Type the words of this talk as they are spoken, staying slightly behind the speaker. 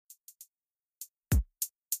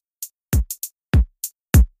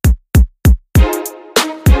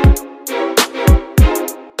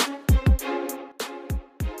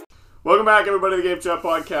Welcome back, everybody, to the Game Chat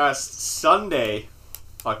Podcast. Sunday,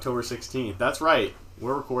 October 16th. That's right.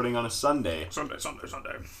 We're recording on a Sunday. Sunday. Sunday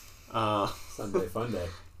fun day.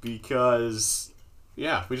 Because,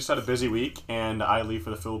 we just had a busy week, and I leave for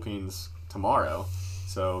the Philippines tomorrow.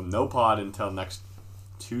 So, no pod until next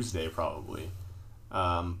Tuesday, probably.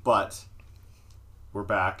 But, we're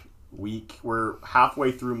back. We're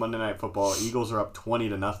halfway through Monday Night Football. Eagles are up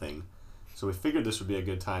 20-0. So we figured this would be a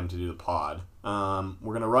good time to do the pod. We're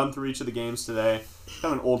going to run through each of the games today.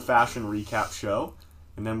 Kind of an old-fashioned recap show.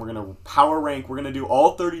 And then we're going to power rank. We're going to do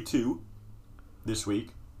all 32 this week.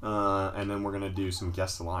 And then we're going to do some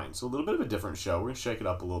guess the line. So a little bit of a different show. We're going to shake it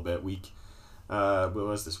up a little bit. What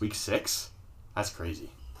was this? Week 6? That's crazy.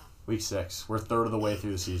 Week 6. We're a third of the way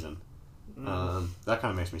through the season. That kind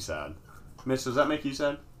of makes me sad. Mitch, does that make you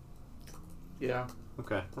sad? Yeah.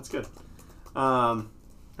 Okay, that's good.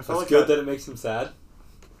 It's good that it makes him sad.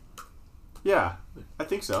 Yeah, I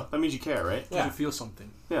think so. That means you care, right? Yeah. You feel something.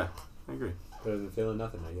 Yeah, I agree. Better than feeling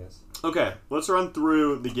nothing, I guess. Okay, let's run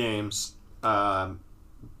through the games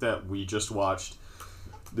that we just watched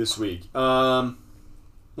this week. Let's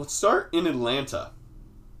start in Atlanta.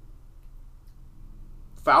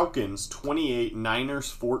 Falcons 28, Niners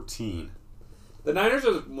 14. The Niners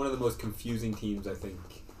are one of the most confusing teams, I think,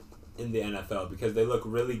 in the NFL because they look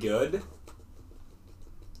really good.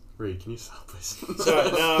 Reed, can you stop, please?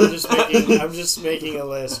 Sorry, no, I'm just making a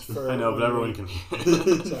list for. I know, but everyone can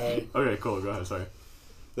hear. Sorry. Okay, cool. Go ahead. Sorry.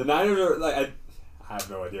 The Niners are like I have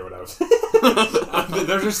no idea what I was.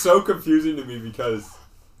 They're just so confusing to me because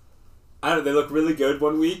I don't know. They look really good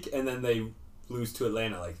one week and then they lose to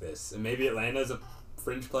Atlanta like this, and maybe Atlanta's a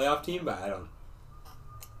fringe playoff team, but I don't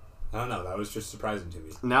know. That was just surprising to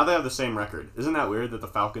me. Now they have the same record. Isn't that weird that the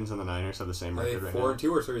Falcons and the Niners have the same Are record they right now?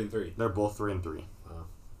 4-2 or 3-3? They're both 3-3. Oh.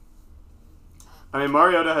 I mean,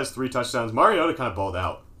 Mariota has 3 touchdowns. Mariota kind of balled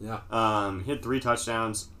out. Yeah. He had 3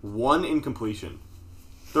 touchdowns, 1 incompletion.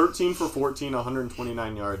 13 for 14,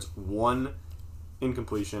 129 yards, 1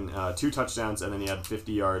 incompletion, 2 touchdowns, and then he had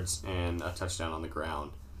 50 yards and a touchdown on the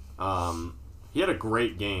ground. He had a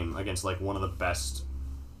great game against like one of the best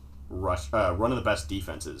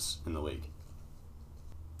defenses in the league.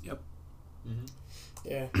 Yep. Mm-hmm.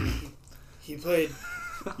 Yeah. He played.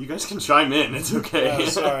 You guys can chime in. It's okay. Oh,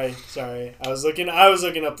 sorry. I was looking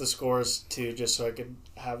up the scores too, just so I could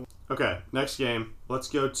have. Okay, next game. Let's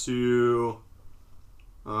go to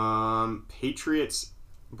Patriots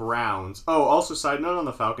Browns. Oh, also side note on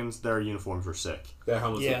the Falcons, their uniforms were sick. Their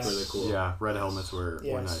helmets Yes. look really cool. Yeah, red helmets were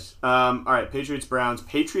Yes. nice. All right, Patriots Browns.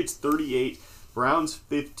 Patriots 38, Browns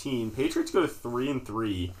 15. Patriots go to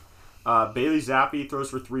 3-3. Bailey Zappi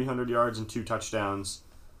throws for 300 yards and 2 touchdowns.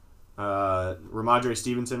 Ramondre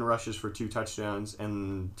Stevenson rushes for 2 touchdowns,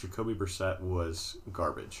 and Jacoby Brissett was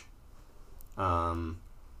garbage.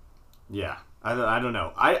 Yeah, I don't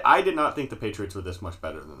know. I did not think the Patriots were this much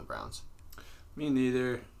better than the Browns. Me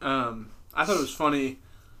neither. I thought it was funny.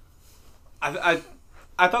 I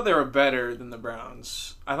thought they were better than the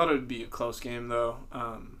Browns. I thought it would be a close game though.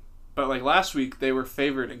 But like last week, they were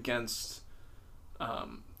favored against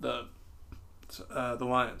the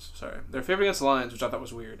Lions. Sorry, they're favored against the Lions, which I thought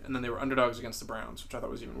was weird, and then they were underdogs against the Browns, which I thought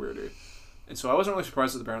was even weirder. And so I wasn't really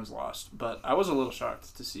surprised that the Browns lost, but I was a little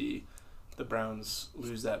shocked to see the Browns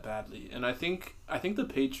lose that badly. And I think the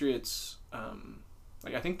Patriots,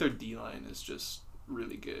 I think their D-line is just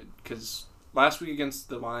really good because last week against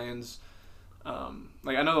the Lions, I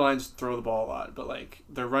know the Lions throw the ball a lot, but like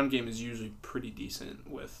their run game is usually pretty decent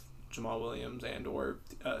with Jamal Williams and or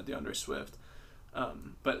DeAndre Swift.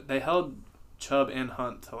 But they held Chubb and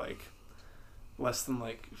Hunt to like less than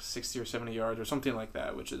like 60 or 70 yards or something like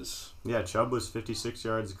that, which is... Yeah, Chubb was 56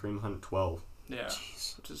 yards, Kareem Hunt 12. Yeah,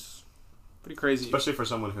 Jeez. which is pretty crazy. Especially for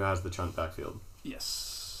someone who has the Chunt backfield.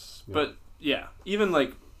 Yes. Yeah. But, yeah, even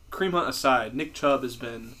like Kareem Hunt aside, Nick Chubb has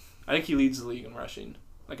been... I think he leads the league in rushing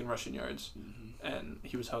yards. Mm-hmm. And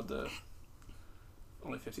he was held to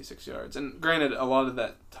only 56 yards. And granted, a lot of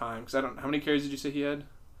that time... Because how many carries did you say he had?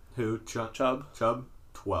 Who? Chubb? Chubb?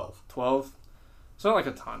 12. 12? It's not like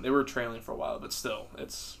a ton. They were trailing for a while, but still,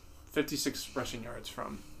 it's 56 rushing yards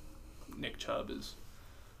from Nick Chubb is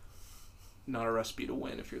not a recipe to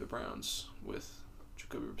win if you're the Browns with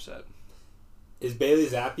Jacoby Brissett. Is Bailey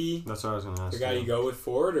Zappi That's what I was going to ask. the guy you go with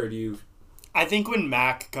forward, or do you... I think when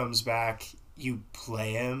Mac comes back, you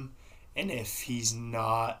play him, and if he's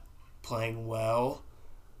not playing well,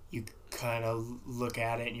 you kind of look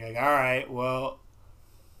at it and you're like, all right, well,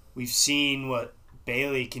 we've seen what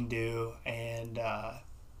Bailey can do, and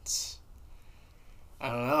it's, I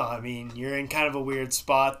don't know. I mean, you're in kind of a weird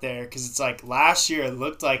spot there because it's like last year it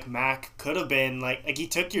looked like Mac could have been like he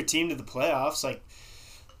took your team to the playoffs. Like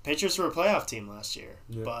Patriots were a playoff team last year.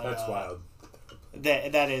 Yeah, But that's wild.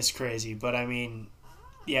 That is crazy. But I mean,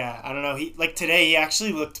 yeah, I don't know. Today he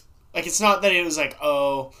actually looked like, it's not that it was like,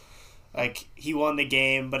 oh, like he won the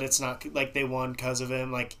game, but it's not like they won because of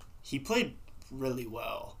him. Like, he played really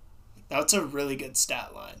well. That's a really good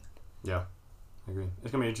stat line. Yeah, I agree.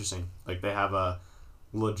 It's gonna be interesting. Like, they have a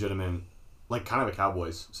legitimate, like, kind of a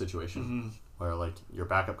Cowboys situation where, like, your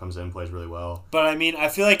backup comes in, plays really well. But I mean, I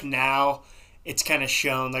feel like now it's kind of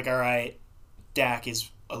shown, like, all right, Dak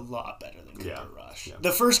is a lot better than Cooper Rush. Yeah.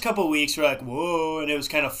 The first couple weeks were like, whoa, and it was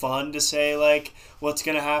kind of fun to say, like, what's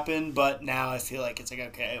going to happen. But now I feel like it's like,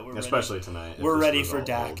 okay, especially ready. tonight. We're ready for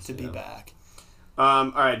Dak to be back.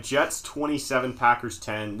 All right, Jets 27, Packers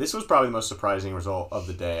 10. This was probably the most surprising result of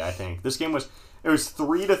the day, I think. This game was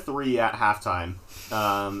 3-3 at halftime.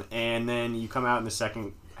 And then you come out in the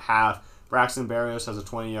second half. Braxton Berrios has a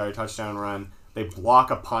 20-yard touchdown run. They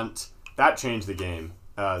block a punt. That changed the game,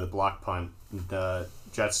 the block punt. The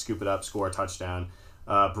Jets scoop it up, score a touchdown.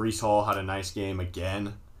 Breece Hall had a nice game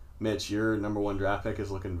again. Mitch, your number 1 draft pick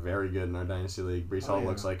is looking very good in our Dynasty League. Breece Hall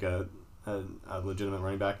looks like a legitimate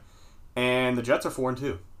running back. And the Jets are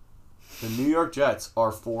 4-2. The New York Jets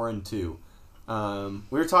are 4-2.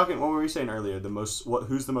 We were talking. What were we saying earlier?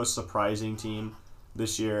 Who's the most surprising team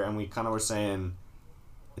this year? And we kind of were saying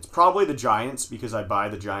it's probably the Giants because I buy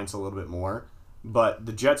the Giants a little bit more. But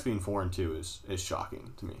the Jets being 4-2 is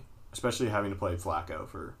shocking to me, especially having to play Flacco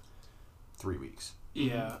for 3 weeks.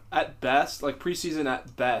 Yeah, at best, like preseason,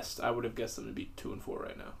 at best, I would have guessed them to be 2-4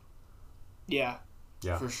 right now. Yeah,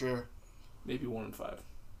 Yeah, for sure. Maybe 1-5.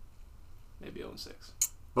 Maybe 0-6.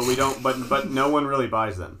 But we don't. But no one really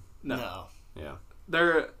buys them. No. Yeah.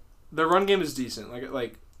 Their run game is decent.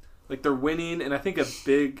 Like they're winning, and I think a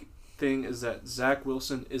big thing is that Zach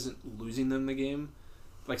Wilson isn't losing them the game.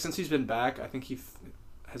 Like, since he's been back, I think he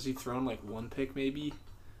thrown like 1 pick maybe.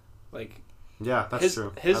 Like, Yeah, that's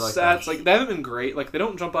true. His I like stats, that. like, they haven't been great. Like, they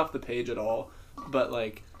don't jump off the page at all. But,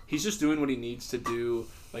 like, he's just doing what he needs to do.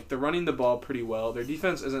 Like, they're running the ball pretty well. Their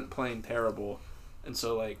defense isn't playing terrible. And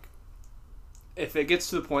so, like, if it gets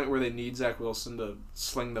to the point where they need Zach Wilson to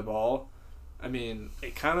sling the ball, I mean,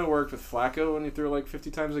 it kind of worked with Flacco when he threw, like,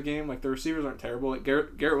 50 times a game. Like, the receivers aren't terrible. Like,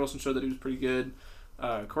 Garrett Wilson showed that he was pretty good.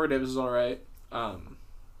 Corey Davis is all right.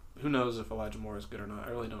 Who knows if Elijah Moore is good or not?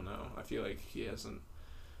 I really don't know. I feel like he hasn't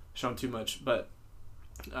shown too much. But,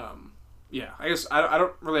 yeah, I guess I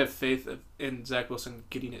don't really have faith in Zach Wilson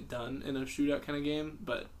getting it done in a shootout kind of game,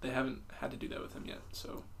 but they haven't had to do that with him yet.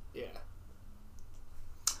 So Yeah.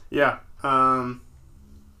 Yeah. I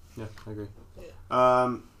agree.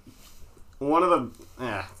 Yeah. One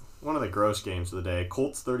of the gross games of the day.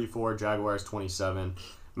 Colts 34, Jaguars 27.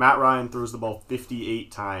 Matt Ryan throws the ball 58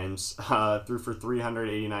 times, threw for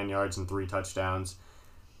 389 yards and 3 touchdowns.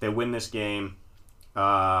 They win this game.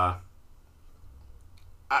 I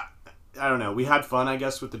don't know. We had fun, I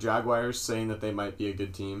guess, with the Jaguars saying that they might be a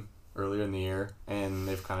good team earlier in the year, and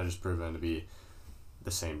they've kind of just proven to be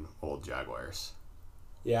the same old Jaguars.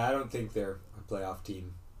 Yeah, I don't think they're a playoff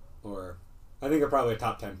team, or I think they're probably a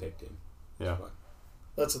top 10 pick team. Yeah.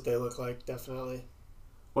 That's what they look like, definitely.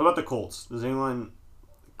 What about the Colts?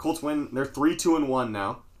 Colts win. They're 3-2-1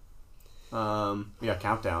 now.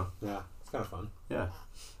 Countdown. Yeah, it's kind of fun. Yeah.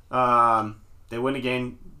 They win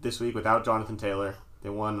again this week without Jonathan Taylor. They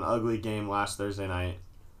won an ugly game last Thursday night.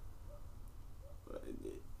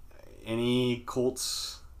 Any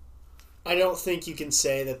Colts? I don't think you can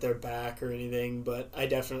say that they're back or anything, but I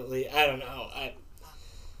don't know.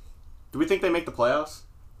 Do we think they make the playoffs?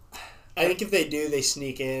 I think if they do, they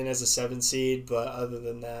sneak in as a 7 seed, but other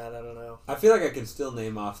than that, I don't know. I feel like I can still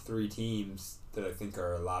name off 3 teams that I think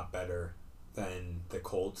are a lot better than the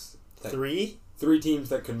Colts. 3? 3 teams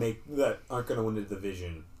that aren't going to win the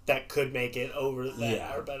division. That could make it over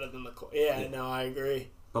that are better than the Colts. Yeah, no, I agree.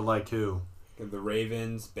 But like who? The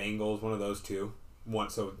Ravens, Bengals, one of those 2. One,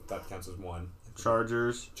 so that counts as 1.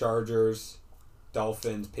 Chargers,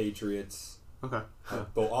 Dolphins, Patriots. Okay. Yeah.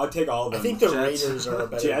 But I'll take all of them. I think the Jets. Raiders are a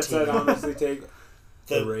better Jets, team. I'd honestly take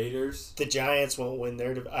the Raiders. The Giants won't win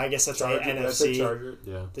their I guess that's the That's a NFC. Charger.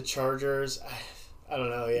 Yeah. The Chargers, I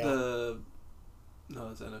don't know, yeah. No,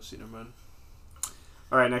 it's NFC, never mind.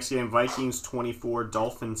 All right, next game, Vikings 24,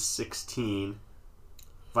 Dolphins 16.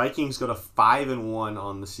 Vikings go to 5-1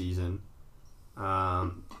 on the season.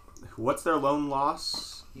 What's their lone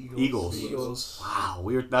loss? Eagles.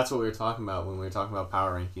 Wow, that's what we were talking about when we were talking about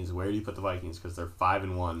power rankings. Where do you put the Vikings? Because they're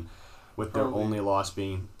 5-1, with their only loss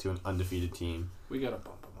being to an undefeated team. We gotta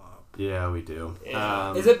bump them up. Yeah, we do.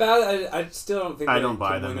 Yeah. Is it bad? I still don't think I they don't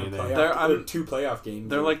buy can them win either. They're 2 playoff games.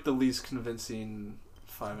 They're like the least convincing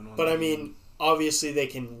 5-1. But I mean, obviously they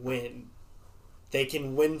can win. They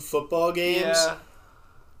can win football games. Yeah.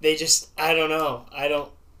 They just, I don't know.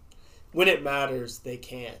 When it matters, they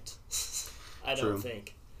can't. I don't True.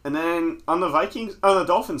 think. And then on the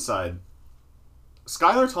Dolphins side,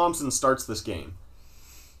 Skylar Thompson starts this game,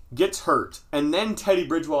 gets hurt, and then Teddy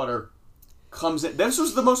Bridgewater comes in. This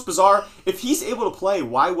was the most bizarre. If he's able to play,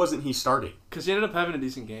 why wasn't he starting? Because he ended up having a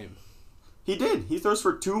decent game. He did. He throws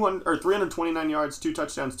for 329 yards, 2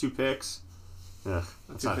 touchdowns, 2 picks. Yeah,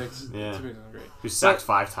 that's Two not, picks. Yeah, 2 picks isn't great. he was sacked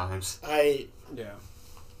 5 times. Yeah.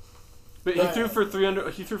 But he threw for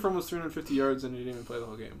 300. He threw for almost 350 yards, and he didn't even play the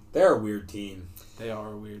whole game. They're a weird team. They are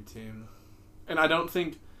a weird team, and I don't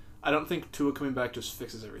think Tua coming back just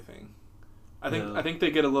fixes everything. I think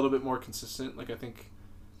they get a little bit more consistent. Like I think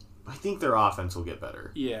their offense will get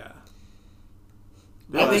better. Yeah.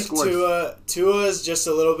 I think Tua is just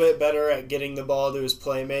a little bit better at getting the ball to his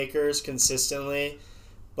playmakers consistently,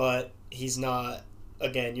 but he's not.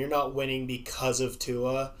 Again, you're not winning because of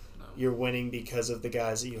Tua. No. You're winning because of the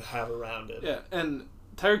guys that you have around him. Yeah, and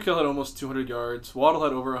Tyreek Hill had almost 200 yards. Waddle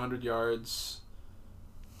had over 100 yards.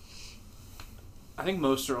 I think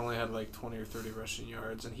Mostert only had like 20 or 30 rushing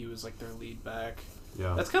yards, and he was like their lead back.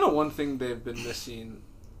 Yeah, That's kind of one thing they've been missing.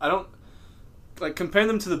 I don't like comparing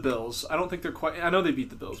them to the Bills. I don't think they're quite. I know they beat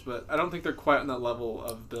the Bills, but I don't think they're quite on that level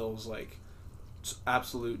of Bills like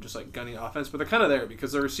absolute just like gunning offense. But they're kind of there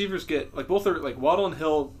because their receivers get like both are like Waddle and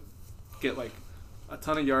Hill get like a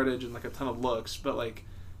ton of yardage and like a ton of looks, but like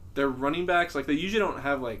their running backs like they usually don't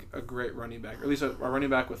have like a great running back, or at least a running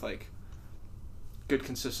back with like good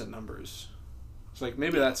consistent numbers. So like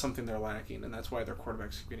maybe that's something they're lacking, and that's why their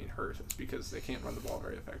quarterbacks are getting hurt. It's because they can't run the ball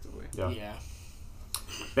very effectively. Yeah.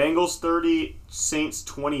 Bengals 30, Saints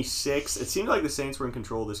 26. It seemed like the Saints were in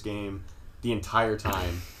control of this game the entire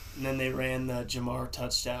time. And then they ran the Jamar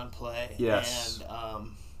touchdown play. Yes.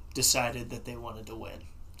 And decided that they wanted to win.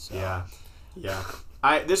 So. Yeah.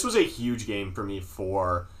 This was a huge game for me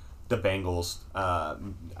for the Bengals.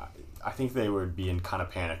 I think they would be in kind of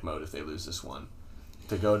panic mode if they lose this one.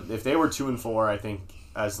 If they were 2-4, I think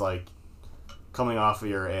as like coming off of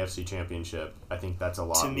your AFC Championship, I think that's a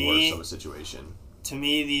lot worse of a situation. To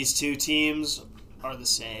me, these two teams are the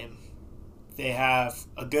same. They have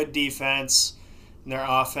a good defense, and their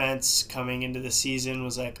offense coming into the season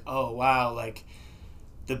was like, oh, wow, like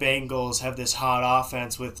the Bengals have this hot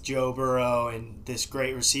offense with Joe Burrow and this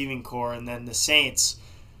great receiving core, and then the Saints,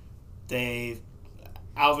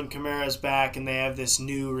 Alvin Kamara's back, and they have this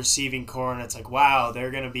new receiving core, and it's like, wow,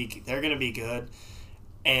 they're gonna be good.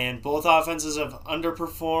 And both offenses have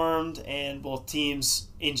underperformed, and both teams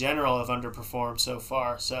in general have underperformed so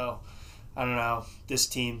far. So, I don't know. This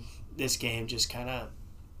game just kind of,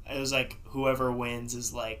 it was like whoever wins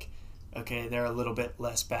is like, okay, they're a little bit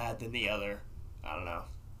less bad than the other. I don't know.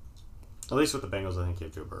 At least with the Bengals, I think you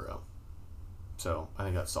have Joe Burrow. So I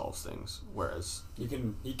think that solves things. Whereas he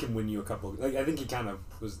can win you a couple. Like I think he kind of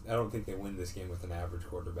was. I don't think they win this game with an average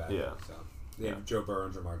quarterback. Yeah. So they have Joe Burrow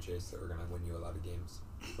and Jamar Chase that are going to win you a lot of games,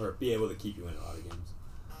 or be able to keep you in a lot of games.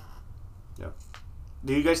 Yeah.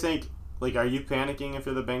 Do you guys think? Like, are you panicking if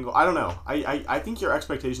you're the Bengals? I don't know. I think your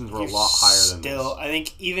expectations were a lot higher than this. I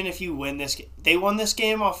think even if you win this game, they won this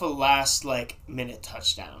game off a last minute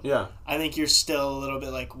touchdown. Yeah. I think you're still a little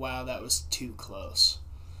bit like, wow, that was too close.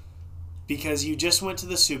 Because you just went to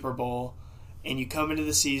the Super Bowl, and you come into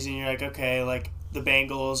the season, you're like, okay, like the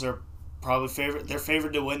Bengals are probably they're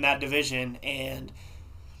favored to win that division, and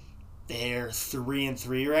they're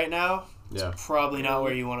 3-3 right now. Yeah. It's probably not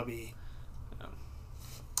where you want to be.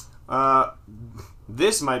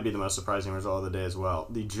 This might be the most surprising result of the day as well.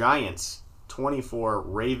 The Giants 24,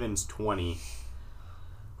 Ravens 20.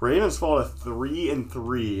 Ravens fall to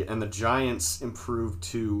 3-3, and the Giants improved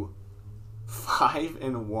to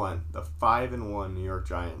 5-1. The 5-1 New York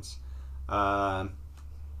Giants.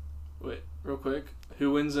 Wait, real quick.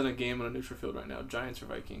 Who wins in a game on a neutral field right now? Giants or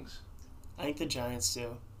Vikings? I think the Giants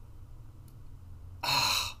do.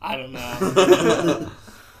 I don't know.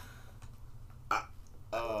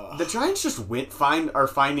 The Giants just are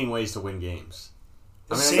finding ways to win games.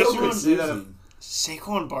 I mean, I guess you could Saquon- say that.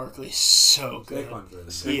 Saquon Barkley's so good.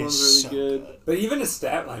 Saquon's He Saquon's is really so good. But even his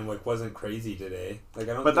stat line wasn't crazy today. Like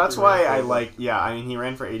I don't. But think that's he ran why I for, like. Yeah, I mean, he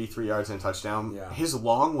ran for 83 yards and a touchdown. Yeah. His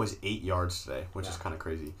long was 8 yards today, which is kind of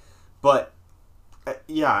crazy. But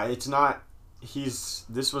yeah, it's not.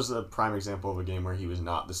 This was a prime example of a game where he was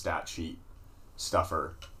not the stat sheet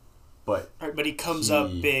stuffer. But he comes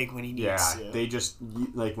up big when he needs to. They just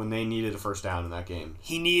when they needed a first down in that game.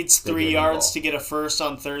 He needs 3 yards to get a first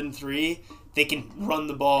on 3rd and 3. They can run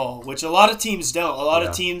the ball, which a lot of teams don't. A lot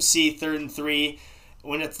of teams see 3rd and 3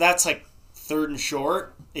 when that's like 3rd and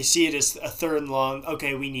short. They see it as a 3rd and long.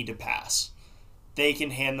 Okay, we need to pass. they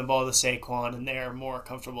can hand the ball to Saquon, and they're more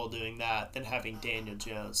comfortable doing that than having Daniel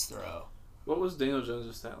Jones throw. What was Daniel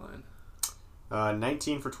Jones' stat line?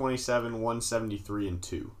 19 for 27, 173 and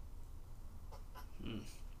 2.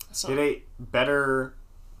 That's He not- had a better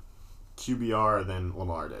QBR than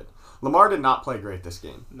Lamar did. Lamar did not play great this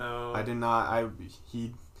game. No. I did not.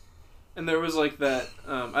 And there was like that.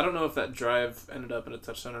 I don't know if that drive ended up in a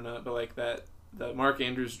touchdown or not, but like that the Mark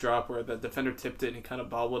Andrews drop where the defender tipped it and he kind of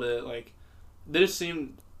bobbled it. Like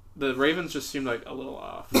the Ravens just seemed like a little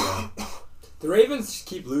off. The Ravens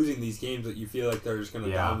keep losing these games that you feel like they're just going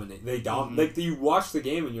to Yeah. dominate. Like you watch the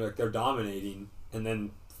game and you're like they're dominating, and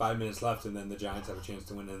then 5 minutes left, and then the Giants have a chance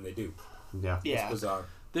to win, and they do. Yeah. Yeah. It's bizarre.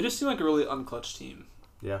 They just seem like a really unclutched team.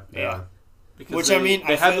 Yeah. Yeah. Because Which, they, I mean,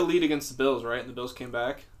 they I had feel- the lead against the Bills, right? And the Bills came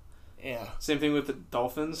back. Yeah. Same thing with the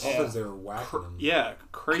Dolphins. Yeah. Dolphins, they were whacking them. Yeah,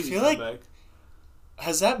 crazy I feel like- comeback.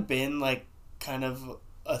 Has that been like kind of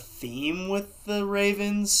a theme with the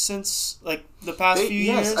Ravens since like the past few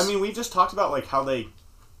Yes, years? I mean we just talked about like how they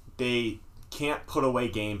can't put away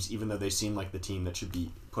games even though they seem like the team that should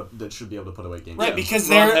be able to put away games. right, Yeah. because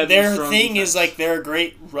Ron their Hedden's strong thing defense. is like they're a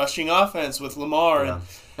great rushing offense with Lamar Yeah. and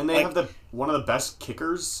And they like- have one of the best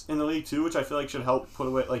kickers in the league too, which I feel like should help put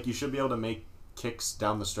away. Like you should be able to make kicks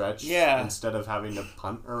down the stretch, Yeah. instead of having to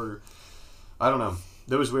punt or I don't know.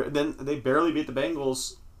 That was weird. Then they barely beat the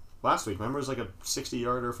Bengals last week. Remember, it was like a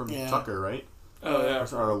 60-yarder from Yeah. Tucker, right? Oh yeah.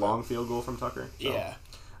 Or a long field goal from Tucker. So.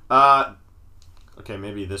 yeah. Okay,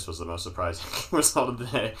 maybe this was the most surprising result of the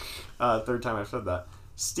day. Third time I've said that.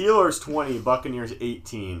 Steelers 20, Buccaneers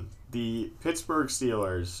 18. The Pittsburgh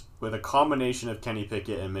Steelers, with a combination of Kenny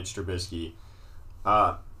Pickett and Mitch Trubisky,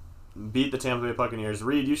 beat the Tampa Bay Buccaneers.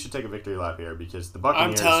 Reed, you should take a victory lap here because the I'm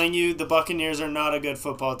Buccaneers... telling you, the Buccaneers are not a good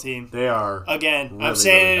football team. They are... Again, Really, I'm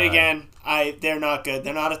saying really it bad. again. They're not good.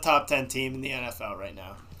 They're not a top 10 team in the NFL right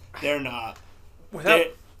now. They're not. Without,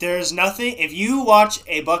 There's nothing. If you watch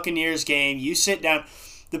a Buccaneers game, you sit down.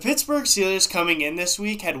 The Pittsburgh Steelers coming in this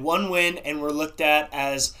week had one win and were looked at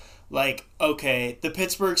as like, okay, the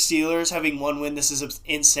Pittsburgh Steelers having one win, this is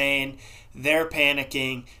insane. They're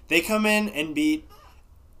panicking. They come in and beat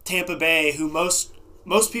Tampa Bay, who most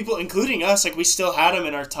people, including us, like we still had them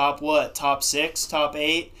in our top 6, top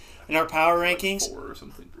 8 in our power rankings. 4 or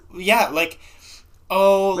something. Yeah, like We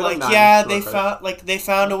like like 9 yeah, to our they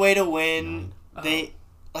found a way to win. 9. They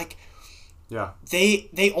like Yeah.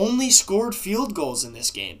 they only scored field goals in this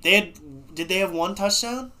game. Did they have one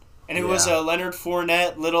touchdown? And it was Yeah. a Leonard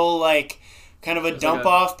Fournette little like kind of a It was dump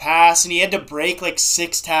like off pass, and he had to break like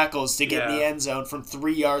 6 tackles to get in the Yeah. end zone from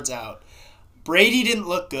 3 yards out. Brady didn't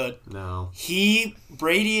look good. No.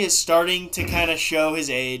 Brady is starting to kind of show his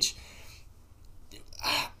age.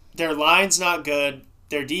 Their line's not good.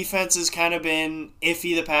 Their defense has kind of been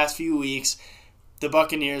iffy the past few weeks. The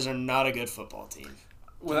Buccaneers are not a good football team.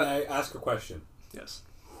 Can I ask a question? Yes.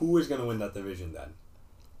 Who is going to win that division then?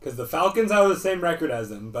 Because the Falcons have the same record as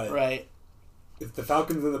them, but Right. if the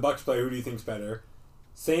Falcons and the Bucks play, who do you think's better?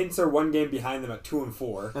 Saints are one game behind them at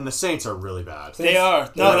 2-4. And the Saints are really bad. They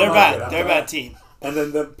are. No, They're they're not bad. good. They're a bad team. And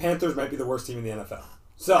then the Panthers might be the worst team in the NFL.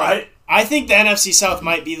 So I think the NFC South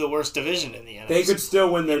might be the worst division in the NFC. they could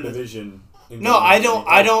still win their division. and No, go I into the don't.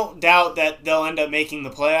 league. I don't doubt that they'll end up making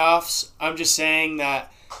the playoffs. I'm just saying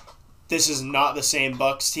that this is not the same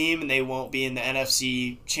Bucks team, and they won't be in the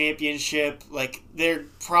NFC Championship. Like they're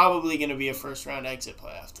probably going to be a first round exit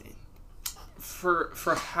playoff team. For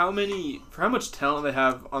how much talent they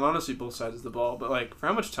have on honestly both sides of the ball, but like for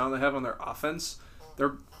how much talent they have on their offense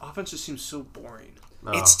just seems so boring.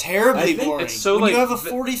 Oh. It's terribly I think boring. it's so, when like, you have a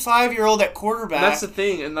 45-year-old at quarterback, And that's the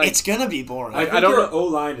thing, and like it's gonna be boring. I think I don't your know- O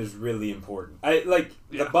line is really important. The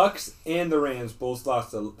Yeah. Bucks and the Rams both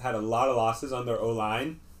had a lot of losses on their O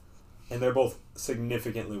line, and they're both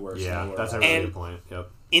significantly worse. Yeah, than they were that's a last really And- good point. Yep.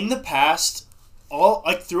 In the past,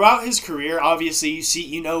 throughout his career, obviously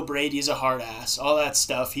Brady's a hard ass, all that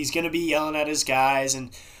stuff. He's gonna be yelling at his guys, and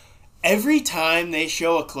every time they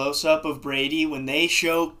show a close up of Brady, when they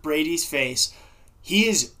show Brady's face, he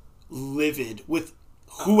is livid with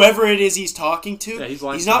whoever it is he's talking to. Yeah, he's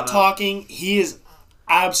lights not down. talking. He is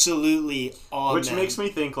absolutely on Which them. makes me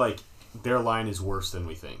think like their line is worse than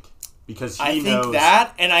we think because he I think knows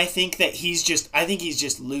that, and I think that he's just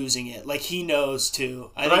losing it. Like he knows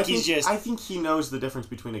too. I But think he knows the difference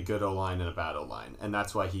between a good O line and a bad O line, and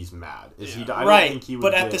that's why he's mad. I right. don't think he would.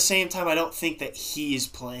 But at the same time, I don't think that he's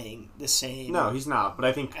playing the same. no, he's not. But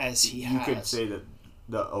I think As he you could has. say that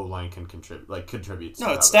the O line can contribute.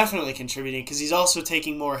 No, it's definitely contributing because he's also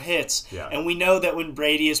taking more hits. Yeah. And we know that when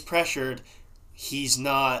Brady is pressured, he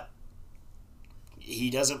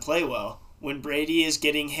doesn't play well. When Brady is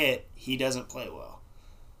getting hit, he doesn't play well.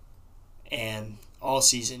 and all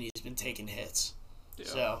season he's been taking hits. Yeah.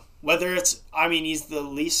 So whether it's, he's the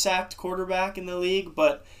least sacked quarterback in the league,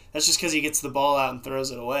 but that's just because he gets the ball out and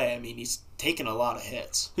throws it away. He's taking a lot of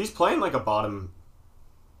hits. He's playing like a bottom,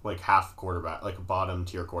 half quarterback, like a bottom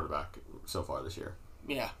tier quarterback so far this year.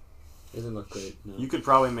 Yeah. Doesn't look great. No. You could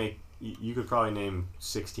probably name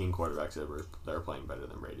 16 quarterbacks that are playing better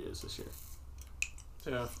than Brady is this year.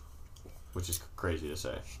 Yeah. Which is crazy to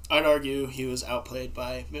say. I'd argue he was outplayed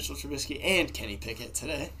by Mitchell Trubisky and Kenny Pickett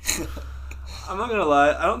today. I'm not gonna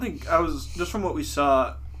lie. I don't think just from what we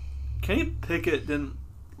saw, Kenny Pickett didn't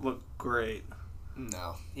look great.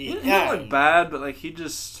 No, He didn't look bad, but he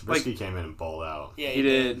just Trubisky came in and balled out. Yeah, he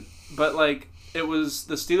did. But it was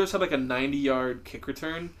the Steelers had a 90-yard kick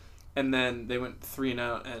return, and then they went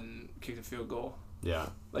 3-and-out and kicked a field goal. Yeah.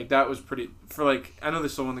 That was pretty for I know they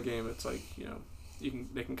still won the game. It's they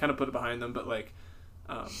can kind of put it behind them, but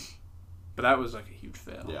but that was a huge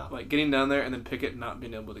fail. Yeah. Getting down there and then Pickett not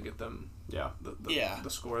being able to get them. Yeah. The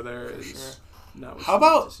score there is sure. not what How you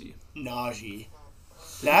about want to see. Najee?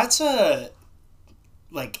 That's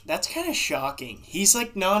kind of shocking. He's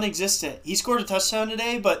non-existent. He scored a touchdown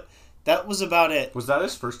today, but that was about it. Was that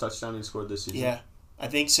his first touchdown he scored this season? Yeah, I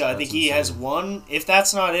think so. I think he insane. has one. If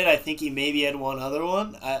that's not it, I think he maybe had one other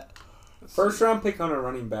one. First round pick on a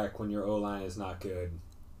running back when your O-line is not good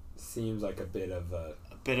seems like a bit of a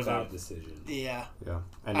bad decision. Yeah. Yeah.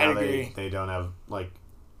 And I now agree. they don't have,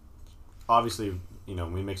 obviously,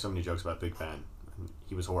 we make so many jokes about Big Ben.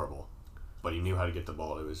 He was horrible, but he knew how to get the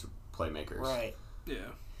ball to his playmakers. Right. Yeah.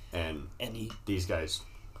 And he, these guys.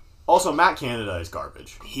 Also, Matt Canada is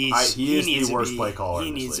garbage. He is the worst play caller.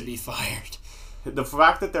 He needs to be fired. The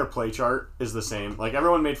fact that their play chart is the same,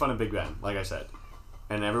 everyone made fun of Big Ben, like I said,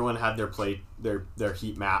 and everyone had their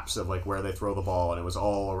heat maps of where they throw the ball, and it was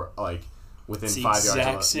all within it's 5 yards. The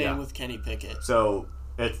exact same with Kenny Pickett. So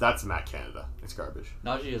that's Matt Canada. It's garbage.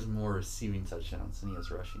 Najee has more receiving touchdowns than he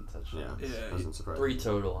has rushing touchdowns. Yeah. Doesn't surprise 3 me.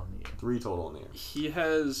 total on the year. 3 total in the year. He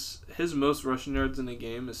has his most rushing yards in a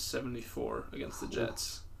game is 74 against the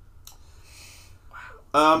Jets.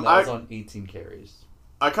 And that was on 18 carries.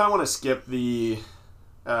 I kind of want to skip the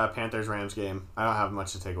Panthers-Rams game. I don't have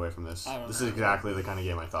much to take away from this. This is exactly the kind of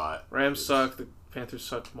game I thought. Rams suck. The Panthers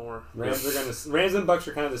suck more. Rams and Bucks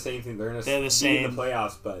are kind of the same thing. They're the same in the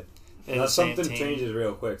playoffs, but unless something changes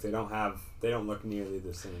real quick, they don't look nearly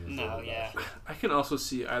the same. No, yeah. I can also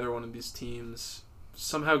see either one of these teams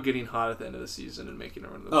somehow getting hot at the end of the season and making a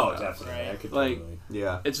run of the playoffs. Oh, definitely. Right. I could Like- totally.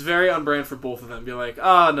 Yeah. It's very on brand for both of them. Be like,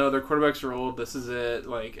 no, their quarterbacks are old. This is it.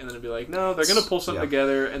 And then it'd be like, no, they're gonna pull something Yeah.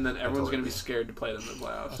 together, and then everyone's totally gonna be agree. scared to play them in the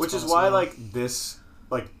playoffs. Which is possible.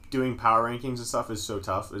 why doing power rankings and stuff is so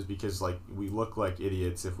tough, is because we look like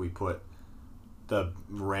idiots if we put the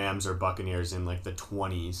Rams or Buccaneers in the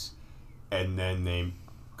 20s and then they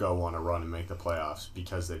go on a run and make the playoffs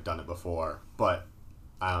because they've done it before. But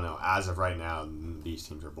I don't know, as of right now these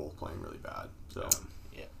teams are both playing really bad. So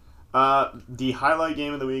the highlight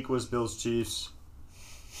game of the week was Bills Chiefs.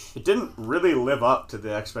 It didn't really live up to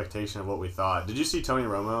the expectation of what we thought. Did you see Tony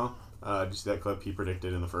Romo? Did you see that clip he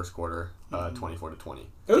predicted in the first quarter, 24-20?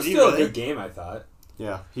 It was Did he still really? a good game, I thought.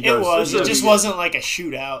 Yeah, It was. It goes- just wasn't a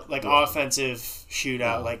shootout, Yeah. offensive shootout,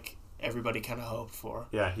 Yeah. like everybody kind of hoped for.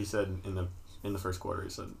 Yeah, he said in the first quarter, he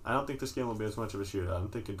said, "I don't think this game will be as much of a shootout. I'm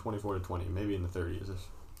thinking 24-20, maybe in the 30s."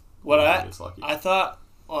 What Gets lucky. I thought,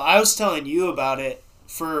 I was telling you about it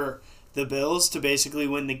for the Bills to basically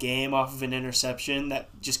win the game off of an interception that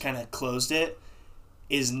just kind of closed it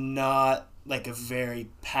is not a very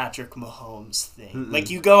Patrick Mahomes thing. Mm-mm.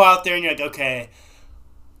 You go out there and you're like, okay,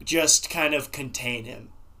 just kind of contain him.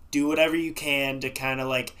 Do whatever you can to kind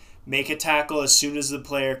of make a tackle as soon as the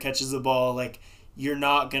player catches the ball. You're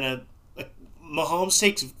not going to... Mahomes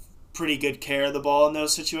takes pretty good care of the ball in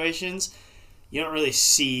those situations. You don't really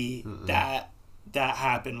see that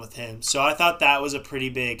happen with him. So I thought that was a pretty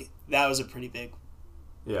big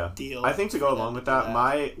Yeah, deal. I think to go for along them with to do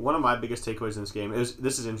that, one of my biggest takeaways in this game is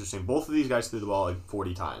this is interesting. Both of these guys threw the ball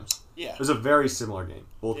 40 times. Yeah. It was a very similar game.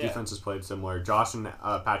 Both Yeah. defenses played similar. Josh and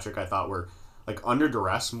Patrick, I thought, were under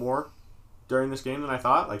duress more during this game than I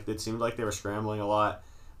thought. It seemed like they were scrambling a lot.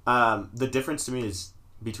 The difference to me is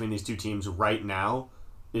between these two teams right now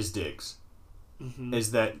is Diggs. Mm-hmm.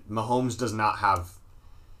 Is that Mahomes does not have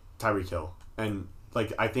Tyreek Hill. And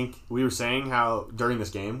I think we were saying how during this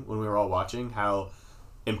game when we were all watching how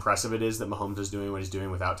impressive it is that Mahomes is doing what he's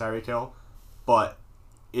doing without Tyreek Hill, but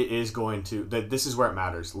it is going to this is where it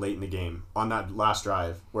matters late in the game on that last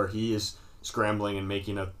drive where he is scrambling and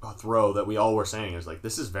making a throw that we all were saying is like,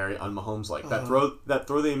 this is very un-Mahomes-like. That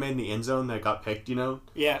throw they made in the end zone that got picked,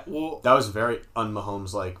 Yeah, well, that was very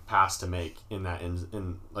un-Mahomes-like pass to make in that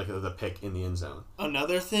in like the pick in the end zone.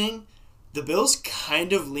 another thing, the Bills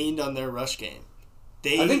kind of leaned on their rush game.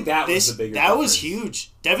 I think that was the bigger That was difference,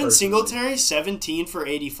 huge. Devin personally. Singletary, 17 for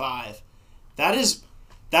 85.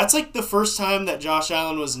 That's like the first time that Josh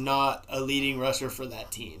Allen was not a leading rusher for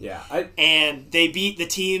that team. Yeah, And they beat the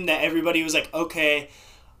team that everybody was like, okay,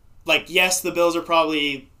 like, yes, the Bills are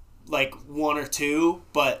probably like 1 or 2,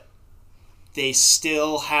 but they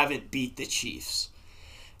still haven't beat the Chiefs.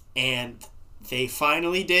 And they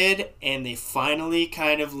finally did, and they finally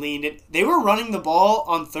kind of leaned it. They were running the ball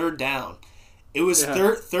on third down. It was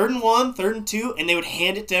third and 1, third and 2, and they would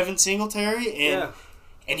hand it to Devin Singletary,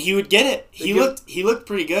 and he would get it. He looked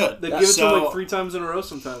pretty good. They'd give it to him like 3 times in a row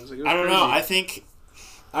sometimes. Like, I don't know.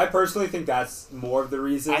 I personally think that's more of the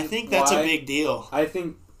reason. I think that's a big deal. I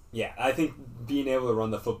think being able to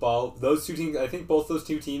run the football, those two teams, I think both those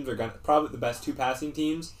two teams are probably the best 2 passing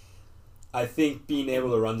teams. I think being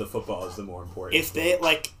able to run the football is the more important. If they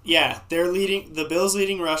the Bills'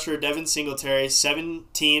 leading rusher, Devin Singletary,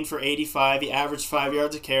 17 for 85. He averaged 5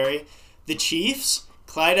 yards a carry. The Chiefs,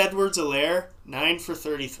 Clyde Edwards-Helaire, 9 for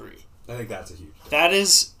 33. I think that's a huge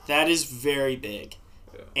difference. That is very big.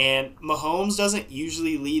 Yeah. And Mahomes doesn't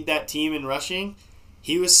usually lead that team in rushing.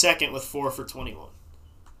 He was second with 4 for 21.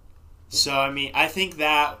 So, I mean, I think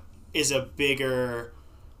that is a bigger,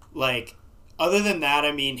 like, other than that,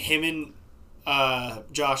 I mean, him and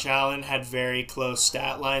Josh Allen had very close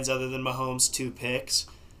stat lines other than Mahomes' 2 picks.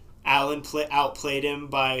 Allen outplayed him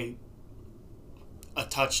by a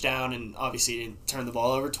touchdown and obviously didn't turn the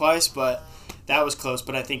ball over twice, but that was close.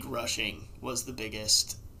 But I think rushing was the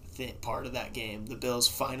biggest part of that game. The Bills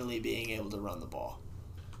finally being able to run the ball.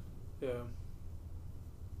 Yeah.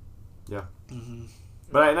 Yeah. Mm-hmm.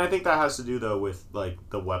 But I think that has to do though with like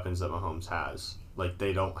the weapons that Mahomes has. Like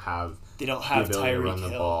they don't have the ability to run the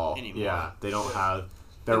ball anymore. Yeah, they don't have.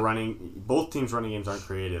 They're running. Both teams' running games aren't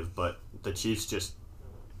creative, but the Chiefs just.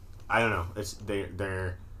 I don't know. It's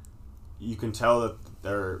they're. You can tell that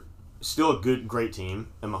they're still a great team,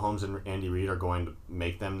 and Mahomes and Andy Reid are going to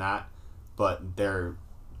make them that. But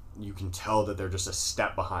you can tell that they're just a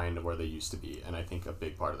step behind where they used to be, and I think a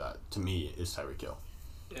big part of that, to me, is Tyreek Hill.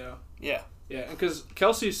 Yeah. Yeah. Yeah, because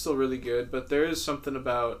Kelsey's still really good, but there is something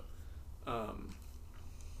about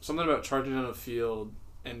charging down the field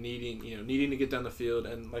and needing to get down the field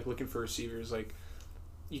and like looking for receivers. Like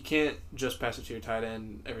you can't just pass it to your tight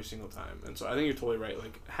end every single time. And so I think you're totally right.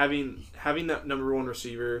 Like having that number 1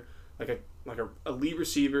 receiver, like a elite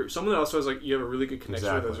receiver, someone that also has like you have a really good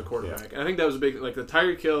connection with as a quarterback. Yeah. And I think that was a big like the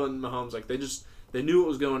Tyreek Hill and Mahomes, like they knew what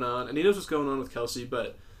was going on, and he knows what's going on with Kelsey,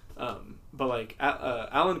 but like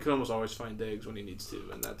Allen can almost always find Diggs when he needs to,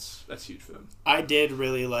 and that's huge for them. I did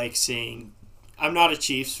really like seeing. I'm not a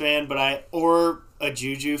Chiefs fan, or a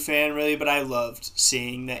Juju fan really, but I loved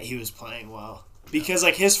seeing that he was playing well because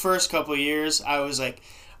like his first couple of years, I was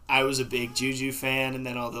a big Juju fan, and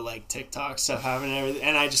then all the like TikTok stuff happened and everything,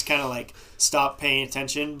 and I just kind of like stopped paying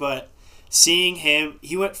attention. But seeing him,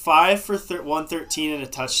 he went 5 for 113 and a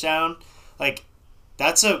touchdown. Like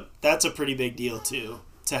that's a pretty big deal too.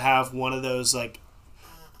 To have one of those like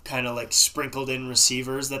kind of like sprinkled in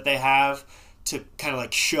receivers that they have to kind of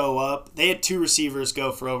like show up. They had 2 receivers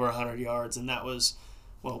go for over 100 yards, and that was,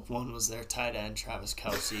 well, one was their tight end Travis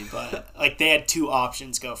Kelce, but like they had 2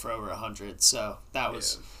 options go for over 100, so that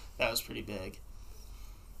was pretty big.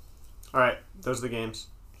 All right, those are the games.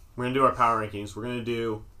 We're gonna do our power rankings. We're gonna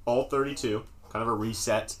do all 32, kind of a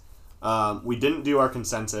reset. We didn't do our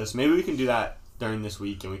consensus. Maybe we can do that during this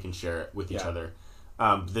week and we can share it with each other.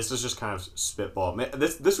 This is just kind of spitball.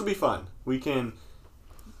 This would be fun. We can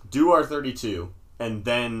do our 32 and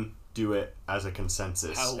then do it as a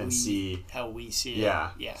consensus see how we see it.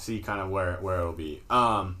 Yeah. See kind of where it'll be.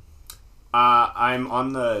 I'm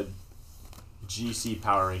on the GC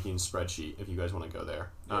power rankings spreadsheet if you guys want to go there.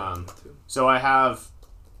 So I have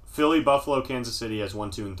Philly, Buffalo, Kansas City as 1,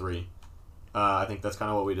 2, and 3. I think that's kind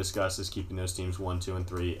of what we discussed is keeping those teams 1, 2, and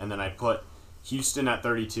 3. And then I put Houston at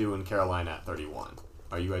 32 and Carolina at 31.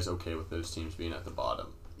 Are you guys okay with those teams being at the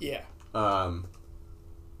bottom? Yeah.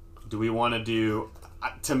 Do we want to do...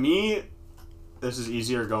 To me, this is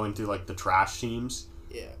easier going through like the trash teams.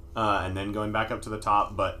 Yeah. And then going back up to the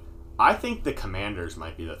top. But I think the Commanders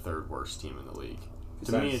might be the 3rd worst team in the league.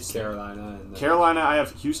 To me, it's Carolina. Carolina, I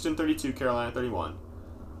have Houston 32, Carolina 31.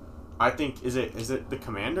 I think, is it the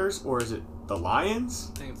Commanders or is it the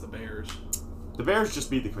Lions? I think it's the Bears. The Bears just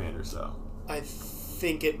beat the Commanders, though. I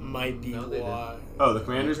think it might be why. Oh, the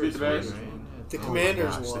Commanders beat the Bears? The Oh my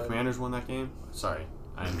Commanders gosh, won. The Commanders won that game? Sorry.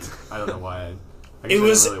 I don't know why. I guess It I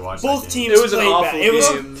was didn't really watch both that game. teams It was an played awful bad. It was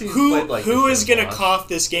game. Teams who played like who they is should going to watch. cough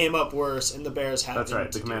this game up worse, and the Bears happened. That's right.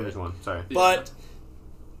 The to do Commanders it. won. Sorry. But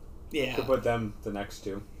yeah, Could put them the next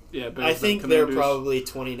two. Yeah, Bears I and think they're Commanders. probably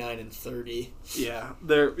 29 and 30. Yeah,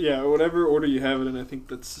 whatever order you have it in, I think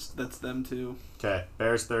that's them too. Okay.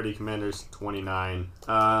 Bears 30, Commanders 29.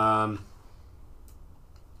 Are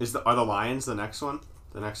the Lions the next one?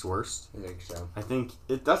 The next worst? I think so. I think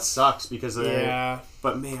that sucks because they. Yeah,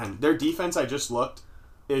 But man, their defense, I just looked,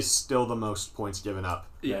 is still the most points given up.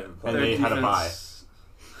 Yeah, And their they had a bye. defense-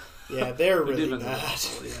 yeah, they're their really defense bad. is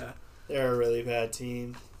awful, yeah. They're a really bad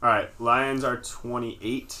team. All right, Lions are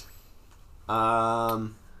 28.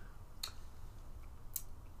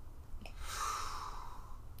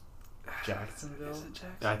 Jacksonville. Is it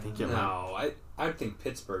Jackson? I think it might. No, I think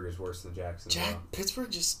Pittsburgh is worse than Jacksonville.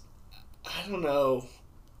 Pittsburgh just, I don't know.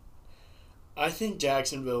 I think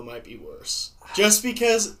Jacksonville might be worse, just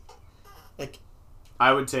because.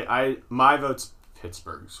 I would say my vote's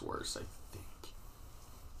Pittsburgh's worse. I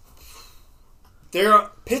think.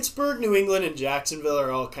 Pittsburgh, New England, and Jacksonville are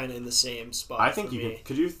all kind of in the same spot. I think for you me.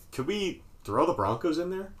 could we throw the Broncos in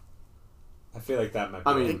there? I feel like that might be.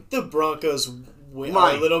 I I mean, think the Broncos are a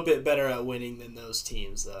Mike. little bit better at winning than those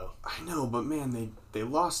teams, though. I know, but man, they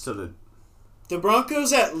lost to the. The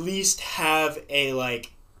Broncos at least have a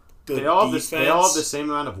good They all have defense. they all have the same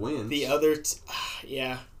amount of wins. The other,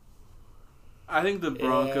 yeah, I think the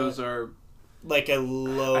Broncos are. like a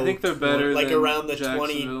low. I think they're better like than around the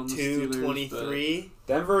Jacksonville and the 22, Steelers, 23.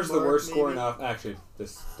 Denver's the Mark, worst maybe? scoring off. Actually,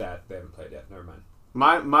 this stat they haven't played yet. Never mind.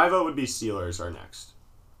 my vote would be Steelers are next.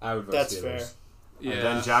 I would vote That's Steelers. fair. Yeah. And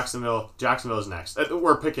then Jacksonville is next.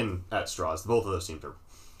 We're picking at straws. Both of those teams are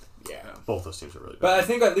really bad. But I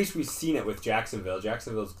think at least we've seen it with Jacksonville.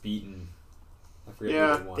 Jacksonville's beaten. I forget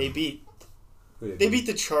Yeah. who they won. They Who They beat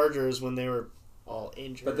the Chargers when they were all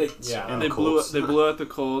injured. But they And they the blew Colts. they blew out the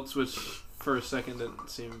Colts, which for a second didn't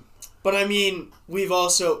seem. But I mean, we've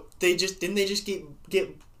also they just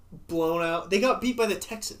get blown out. They got beat by the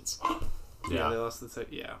Texans. They Yeah. lost the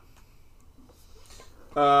yeah.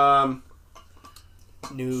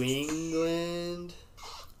 New England.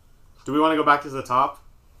 Do we want to go back to the top?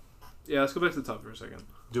 Yeah, let's go back to the top for a second.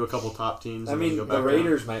 Do a couple top teams. I and then mean, go the back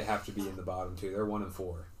Raiders might have to be in the bottom too. They're 1-4.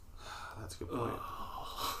 down? That's a good point.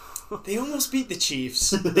 They almost beat the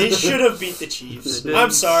Chiefs. They should have beat the Chiefs. They didn't, I'm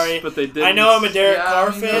sorry. but they didn't. I know I'm a Derek Yeah, Carr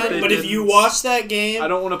I mean, fan, they but if you didn't. watch that game, I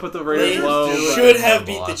don't want to put the they Raiders low. should but- have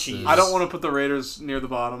beat the losses. Chiefs. I don't want to put the Raiders near the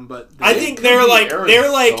bottom, but I they- think could they're be like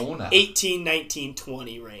Arizona. 18, 19,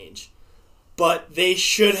 20 range. But they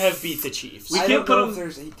should have beat the Chiefs. We I can't don't put know them-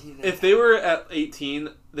 if there's 18. if they were at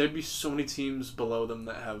 18, there'd be so many teams below them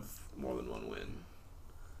that have more than one win.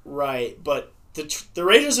 Right, but the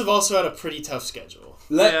Raiders have also had a pretty tough schedule.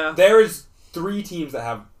 Yeah. There's 3 teams that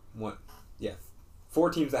have one. Yeah, 4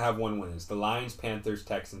 teams that have one win. It's the Lions, Panthers,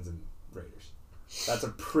 Texans, and Raiders. That's a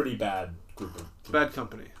pretty bad group of teams. Bad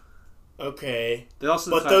company. Okay, They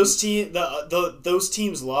also but those those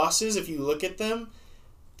teams' losses, if you look at them,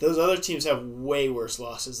 those other teams have way worse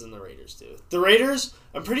losses than the Raiders do. The Raiders,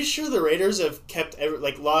 I'm pretty sure the Raiders have kept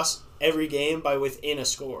lost every game by within a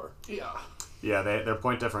score. Yeah. Yeah, their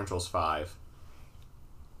point differential is 5.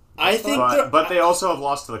 I think, But they also have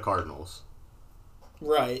lost to the Cardinals.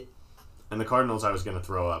 right. And the Cardinals I was going to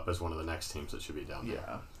throw up as one of the next teams that should be down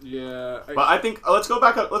there. Yeah. Yeah. But I think let's go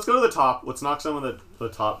back up. Let's go to the top. Let's knock some of the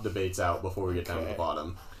top debates out before we get down to the Okay.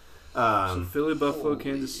 bottom. So Philly, Buffalo, holy-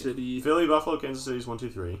 Kansas City. Philly, Buffalo, Kansas City is 1, 2,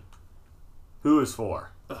 3. Who is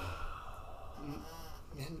 4?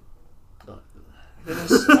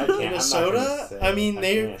 Minnesota. I can't- I'm not Minnesota? gonna say I it. mean, I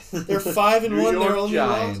they're can't. 5-1. New They're York only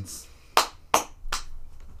lost. Giants.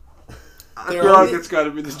 I They're feel like only- it's got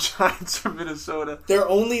to be the Giants from Minnesota. Their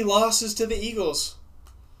only losses to the Eagles.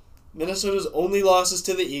 Minnesota's only losses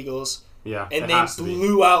to the Eagles, Yeah, and it they has to be.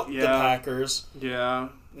 blew out the Yeah. Packers. Yeah.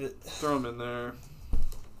 Throw them in there.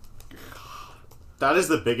 That is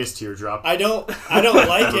the biggest teardrop I don't I've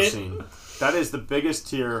like ever it. seen. That is the biggest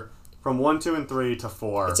tier from 1, 2, and 3 to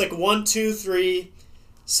 4. It's like 1, 2, 3,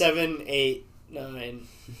 7, 8, 9.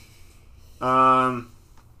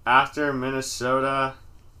 After Minnesota,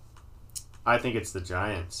 I think it's the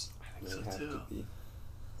Giants. They so have too. to be.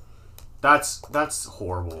 That's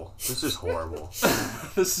horrible. This is horrible.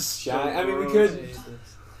 This is. So I mean, we gross.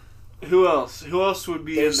 could. Who else? Who else would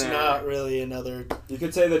be There's in there? not really another. You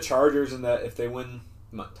could say the Chargers, and that if they win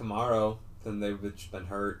tomorrow, then they've just been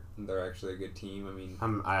hurt, and they're actually a good team. I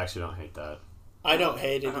mean, I actually don't hate that. I don't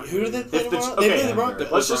hate it. I don't Who do they hate play If the- tomorrow? okay, They play the Denver.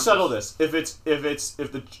 Broncos. Let's just settle Broncos. this.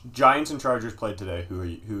 If the Giants and Chargers played today, who are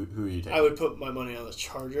you taking? I would put my money on the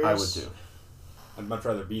Chargers. I would too. I'd much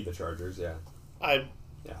rather be the Chargers. Yeah.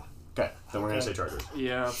 Okay, then we're gonna Okay. say Chargers.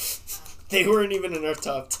 Yeah. They weren't even in our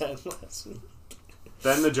top 10 last week.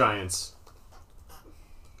 Then the Giants.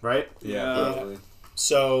 Right? Yeah. Yeah. Probably.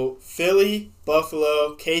 So Philly,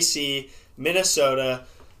 Buffalo, KC, Minnesota,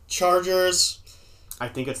 Chargers, I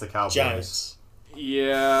think it's the Cowboys. Giants.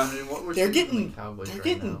 Yeah. I mean, what we're They're seeing from the getting Cowboys they're right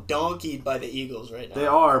getting now. donkeyed by the Eagles right now. They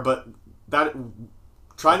are, but that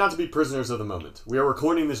try not to be prisoners of the moment. We are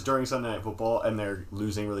recording this during Sunday Night Football, and they're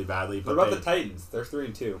losing really badly. What But about the Titans? They're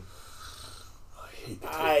 3-2.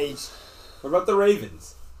 What about the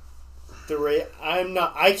Ravens?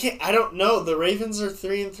 I don't know. The Ravens are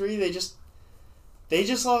 3-3. They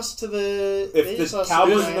just lost to the. If they the just lost to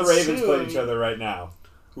Cowboys and the Giants, Ravens too. played each other right now,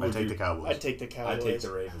 who I would take you- the Cowboys. I'd take the Cowboys. I'd take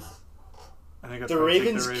the Ravens. I think I'd The probably take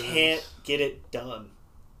Ravens can't get it done.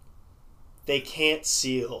 They can't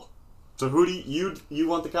seal. So who do you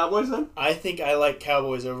want the Cowboys then? I think I like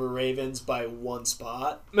Cowboys over Ravens by one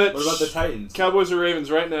spot. Mitch, What about the Titans? Cowboys or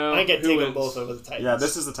Ravens right now? I think I'd Who take wins? them both over the Titans. Yeah,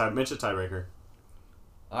 this is the tie. Mitch a tiebreaker.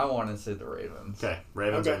 I want to say the Ravens. Okay,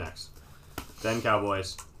 Ravens Okay. are next. Then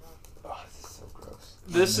Cowboys. Oh, this is so gross.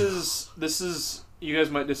 This is. You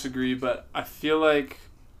guys might disagree, but I feel like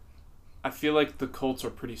the Colts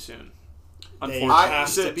are pretty soon. They Unfortunately,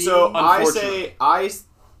 have to be. So I Unfortunately. say I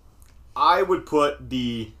would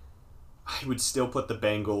still put the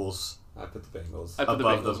Bengals I put the Bengals. I put the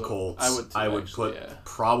above the Bengals over- Colts. I would too, actually, put yeah.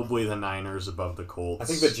 probably the Niners above the Colts. I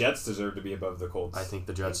think the Jets deserve to be above the Colts. I think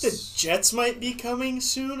the I Jets. think the Jets might be coming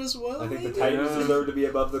soon as well. I think the maybe? Titans Yeah. deserve to be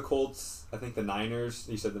above the Colts. I think the Niners.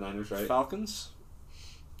 You said the Niners, right? Falcons.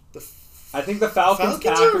 I think the Falcons,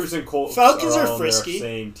 Falcons are- Packers, and Colts Falcons are all in frisky. their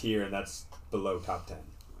same tier, and that's below top 10.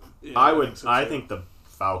 Yeah, I so, think the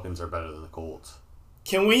Falcons are better than the Colts.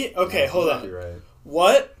 Can we? Okay, Yeah, hold you might on. be right.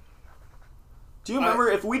 What? Do you remember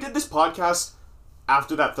if we did this podcast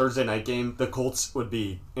after that Thursday night game, the Colts would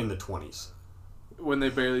be in the 20s. when they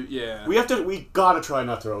barely. Yeah. We gotta try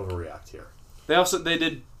not to overreact here. They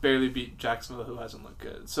did barely beat Jacksonville, who hasn't looked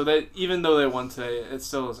good. So they, even though they won today, it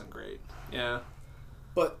still isn't great. Yeah.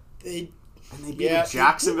 But they. And they beat Yeah, a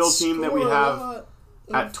Jacksonville they did team that we score a have lot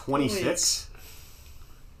at of 26. points.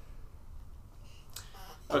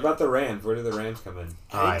 What about the Rams? Where do the Rams come in?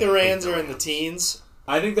 I think the Rams are in the teens.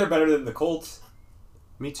 I think they're better than the Colts.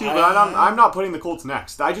 Me too, but I'm not putting the Colts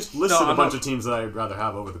next. I just listed No, a bunch no. of teams that I'd rather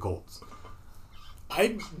have over the Colts.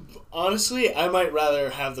 I might rather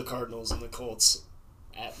have the Cardinals than the Colts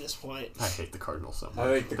at this point. I hate the Cardinals so much.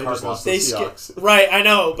 I think the They just Cardinals. lost to They the skip Seahawks. right. I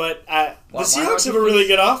know, but the Why Seahawks not have a you really think-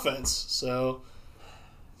 good offense. So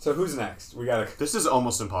So who's next? We gotta. This is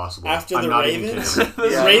almost impossible. after I'm the not even Ravens, kidding.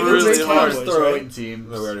 This is Ravens really and hard. Cowboys, throwing right?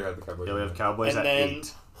 teams. No, we already have the Cowboys. Yeah, we have Cowboys And at then-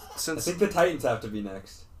 8. I Since think the Titans have to be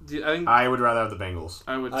next. I think I would rather have the Bengals.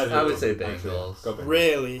 I would. I would say Actually, Bengals. Go Bengals.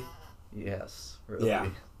 really, Yes. Really. Yeah.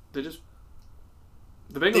 They just.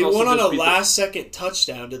 The Bengals they also won on just a beat the- last-second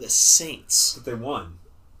touchdown to the Saints. But they won.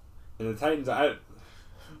 And the Titans, I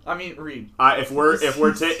mean, Reed.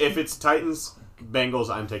 If it's Titans Bengals,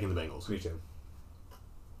 I'm taking the Bengals. me too.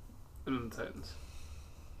 and then the Titans.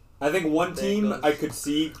 I think one team Bengals. I could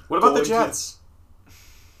see. What about the going to- Jets?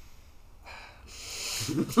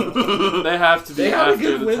 They have to be They had a after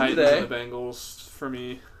good the win Titans today. and the Bengals for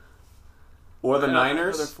me. Or the Yeah,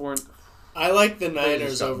 Niners? they're four- I like the just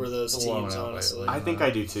Niners got over those blown teams, out by honestly. Atlanta. I think I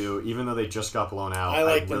do too, even though they just got blown out. I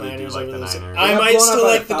like the really Niners do like over the those. Niners. I They got might blown out still by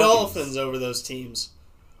like the the Falcons. Dolphins over those teams.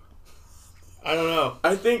 I don't know.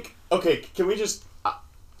 I think, okay, can we just,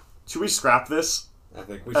 should we scrap this? I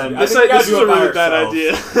think we And should. I This, think we gotta this is do a it by really bad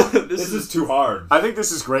ourselves. idea. This is too hard. I think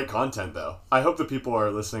this is great content, though. I hope the people are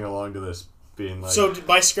listening along to this being like... So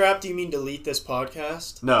by scrap, do you mean delete this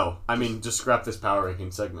podcast? No, I mean, just scrap this power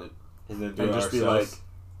ranking segment. And then do And it just be ourselves. like,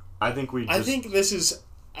 I think we just...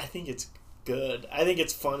 I think it's good. I think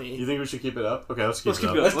it's funny. You think we should keep it up? Okay, let's keep Let's it keep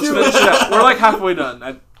up. going. Let's Let's do finish it. it up. We're like halfway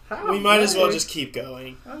done. We might as well just keep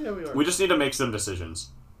going. Oh, yeah, we are. We just need to make some decisions.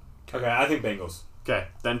 Okay, I think Bengals. Okay,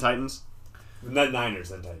 then Titans, Then Niners,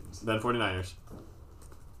 then Titans. then 49ers.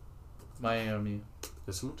 Miami.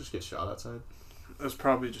 Did someone just get shot outside? That's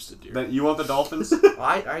probably just a deer. Then you want the Dolphins?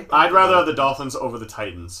 I'd rather have the Dolphins over the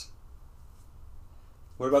Titans.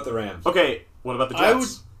 What about the Rams? Okay, what about the I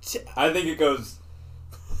Jets? I think it goes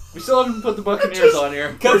We still haven't put the Buccaneers on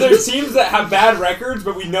here. because there's teams that have bad records,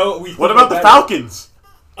 but we know we. What think about the they're better. Falcons?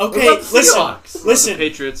 Okay, What about the listen. Seahawks? Listen. The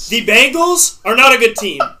Patriots. The Bengals are not a good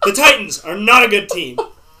team. The Titans are not a good team.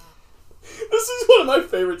 This is one of my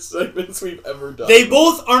favorite segments we've ever done. They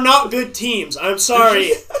both are not good teams. I'm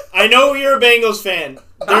sorry. I know you're a Bengals fan.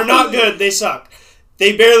 They're not good. They suck.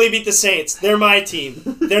 They barely beat the Saints. They're my team.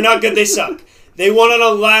 They're not good. They suck. They won on a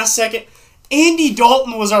last second. Andy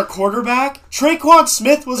Dalton was our quarterback. Traquan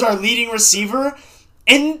Smith was our leading receiver.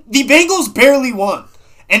 And the Bengals barely won.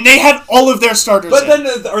 And they had all of their starters But in.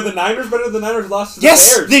 then, are the Niners better than the Niners lost to the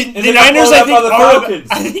Yes, Bears? the And they got Niners blown I out think by the are. Falcons.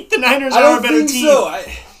 I think the Niners I are don't a better think team. so.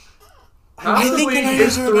 I think the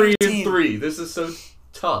Niners are a better team. 3-3. This is so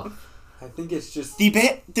tough. I think it's just...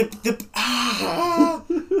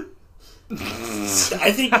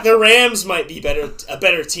 I think the Rams might be a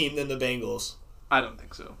better team than the Bengals. I don't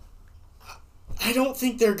think so. I don't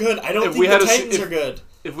think they're good. I don't If think we the had a- Titans if- are good.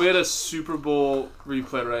 If we had a Super Bowl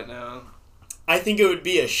replay right now, I think it would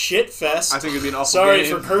be a shit fest. I think it'd be an awful Sorry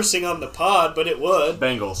game. for cursing on the pod, but it would.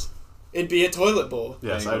 Bengals. It'd be a toilet bowl.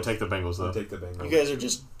 Yes, I would take the Bengals though. I'll take the Bengals. You guys are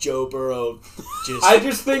just Joe Burrow, I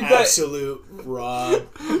just think that... absolute raw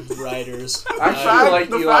writers. I actually like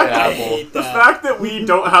the Eli fact- I Apple. hate The that. fact that we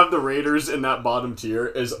don't have the Raiders in that bottom tier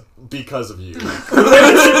is because of you. The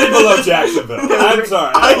Raiders should be below Jacksonville. I'm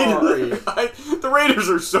sorry. The Raiders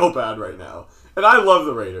are so bad right now, and I love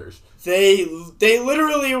the Raiders. They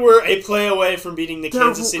literally were a play away from beating the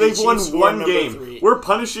Kansas City They've Chiefs. won who are one number game. 3. We're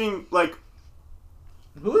punishing like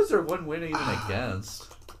Who is their one win even against?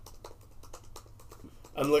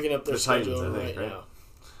 I'm looking up their The Titans, schedule I think, right right? now.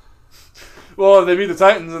 well, if they beat the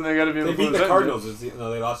Titans, then they got to be. They beat the Cardinals.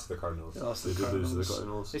 No, they lost to the Cardinals. They lost to they the did lose to the Cardinals.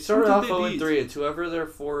 Cardinals. They started Who off did they 0-3. It's whoever their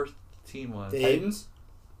fourth team was.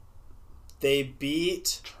 They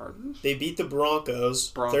beat Chargers? the Broncos,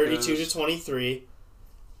 Broncos. 32-23.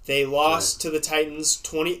 They lost to the Titans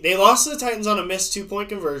They lost to the Titans on a missed 2-point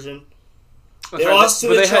conversion. They lost to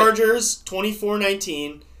the Chargers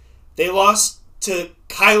 24-19. They lost to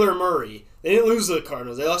Kyler Murray. They didn't lose to the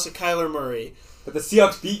Cardinals. They lost to Kyler Murray. But the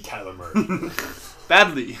Seahawks beat Kyler Murray.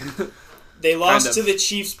 badly. They lost Kind to of. the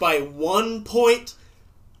Chiefs by 1 point.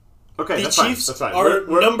 Okay, The that's Chiefs fine. That's fine. are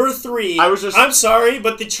We're- number 3. I was just- I'm sorry,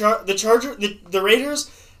 but the Raiders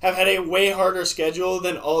have had a way harder schedule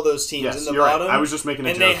than all those teams Yes, in the you're bottom. right. I was just making a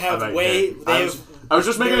and joke. they have about way. Derek. They I was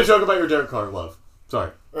just making a they're- joke about your Derek Carr love. Sorry.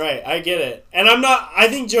 Right, I get it. And I'm not. I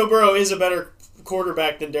think Joe Burrow is a better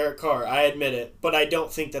quarterback than Derek Carr. I admit it. But I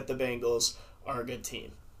don't think that the Bengals are a good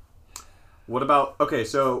team. What about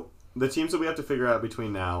so the teams that we have to figure out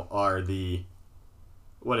between now are the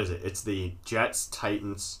what is it? It's the Jets,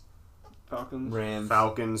 Titans, Falcons.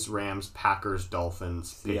 Falcons, Rams, Packers,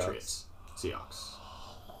 Dolphins, Seahawks. Patriots, Seahawks.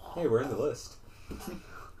 Hey, we're in the list.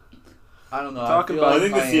 I don't know. Talk I feel about- like I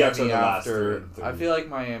think the Miami Seahawks are the last after. three. I feel like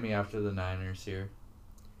Miami after the Niners here.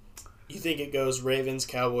 You think it goes Ravens,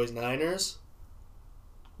 Cowboys, Niners?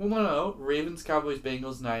 Well, no. Ravens, Cowboys,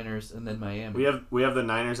 Bengals, Niners, and then Miami. We have the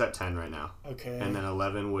Niners at 10 right now. Okay. And then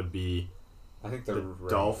 11 would be I think the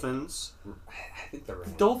Rams. Dolphins. I think the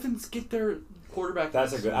Rams. Dolphins get their quarterback.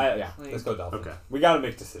 That's a this good. year. Yeah, Like, let's go Dolphins. Okay. We got to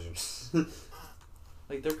make decisions.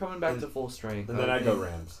 Like they're coming back to full strength. And then I go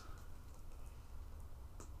Rams.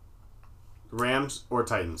 Rams or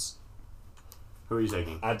Titans? Who are you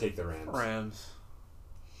taking? I'd take the Rams. Rams.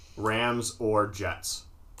 Rams or Jets?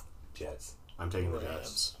 Jets. I'm taking the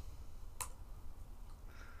Jets.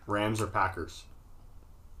 Rams or Packers?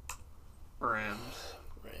 Rams.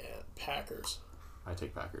 Packers. I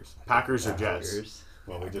take Packers. Packers or Jets? Packers.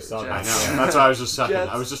 Well, we just saw I Jets. know. That's why I was just checking.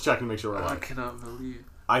 Jets. I was just checking to make sure we're I alive. cannot believe.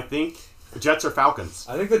 I think Jets or Falcons.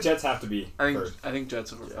 I think the Jets have to be first. I think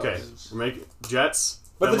Jets over Okay, Falcons. we're making Jets.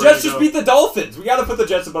 But then the we're Jets gonna just go- beat the Dolphins. We got to put the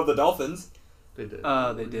Jets above the Dolphins. They did.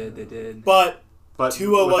 They did. But But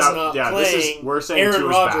Tua was without- not yeah, playing. we're saying Aaron Tua's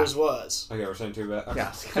Rodgers back. was. Okay, we're saying two back. Okay.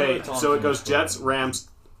 Yeah. Okay, so it goes Jets, Rams,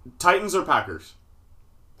 Titans or Packers.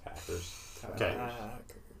 Packers. Okay.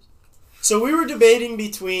 So we were debating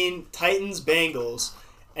between Titans, Bengals,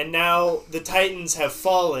 and now the Titans have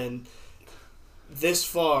fallen this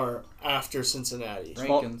far after Cincinnati.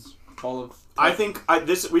 Rankins. All of. I think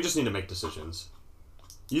we just need to make decisions.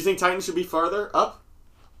 You think Titans should be farther up?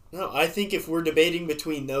 No, I think if we're debating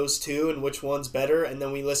between those two and which one's better, and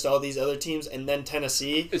then we list all these other teams and then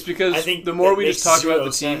Tennessee, It's because I think the more that we just makes talk about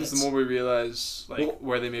the zero teams, sense. the more we realize Well,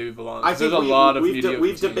 where they maybe belong. I There's think a lot of we've mediocre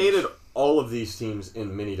we've teams. debated all of these teams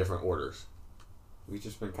in many different orders. We've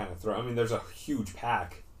just been kind of throwing. I mean, there's a huge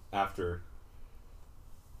pack after.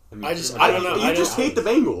 mean, I just- pretty much I don't know. after You I just don't- hate the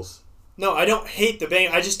Bengals. no, I don't hate the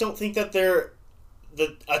Bengals. I just don't think that they're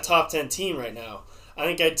a top 10 team right now. I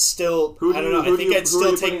think I'd still. Who do I don't you- know. who I do think you- I'd who are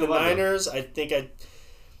still you take putting the above them? Niners. I think I'd.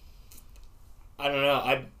 I don't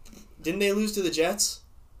know. Didn't they lose to the Jets?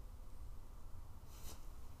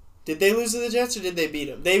 Did they lose to the Jets or did they beat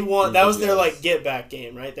them? They won. Beat That the was their Jets. get back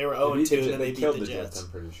game, right? They were 0-2 and then they beat killed the Jets. I'm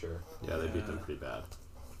pretty sure. Yeah, they beat them pretty bad.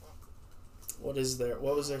 What was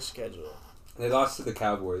their schedule? They lost to the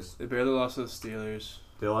Cowboys. They barely lost to the Steelers.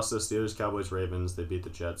 They lost to the Steelers, Cowboys, Ravens. They beat the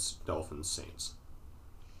Jets, Dolphins, Saints.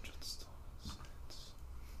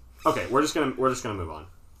 Okay, we're just gonna move on.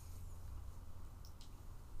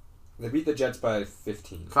 They beat the Jets by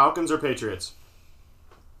 15. Falcons or Patriots?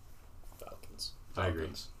 Falcons. I agree.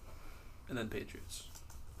 And then Patriots.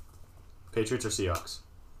 Patriots or Seahawks?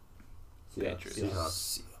 Patriots.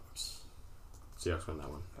 Seahawks. Seahawks win that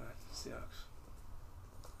one. Seahawks.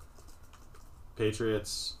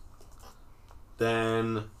 Patriots.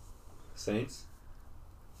 Then Saints.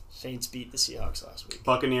 Saints beat the Seahawks last week.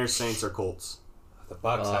 Buccaneers, Saints, or Colts? The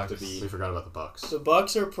Bucks have to We be. forgot about the Bucks. The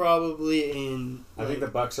Bucks are probably in. I think the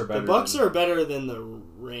Bucks are better. The Bucks than, are better than the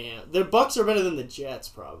Rams. The Bucks are better than the Jets,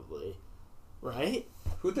 probably. Right?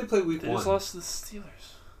 Who'd they play week They one? just lost to the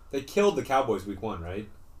Steelers. They killed the Cowboys week 1, right?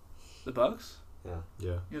 The Bucks?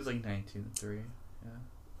 Yeah. It was like 19-3. Yeah.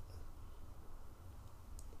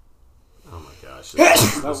 Oh my gosh. No, This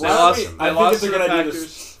why is don't lost- we- awesome. they I think lost it's a to good the idea.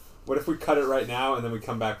 Packers. What if we cut it right now and then we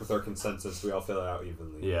come back with our consensus? We all fill it out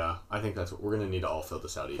evenly. Yeah, I think that's what we're gonna need to all fill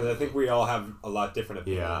this out. Because I think we all have a lot different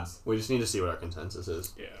Yeah, opinions. we just need to see what our consensus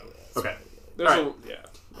is. Yeah. Okay. There's Alright. Yeah.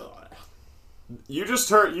 You just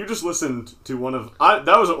listened to one of that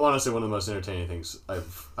was honestly one of the most entertaining things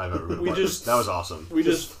I've ever been a We part of. just- That was awesome. We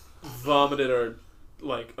just vomited our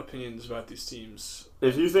opinions about these teams.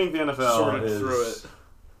 If you think the NFL Sorted is through it.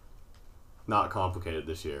 not complicated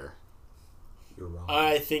this year, You're wrong.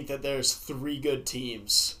 I think that there's 3 good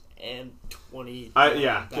teams and 20.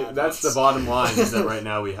 yeah, bad that's ones. the bottom line. Is that right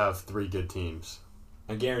now we have 3 good teams.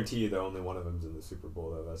 I guarantee you that only one of them's in the Super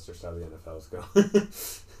Bowl, though. That's just how the NFL's go.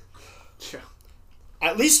 Yeah.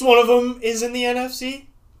 At least one of them is in the NFC.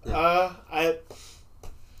 Yeah. I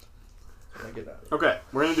get that. Okay,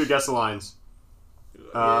 we're gonna do guess the lines.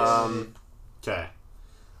 Okay.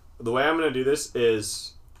 The way I'm gonna do this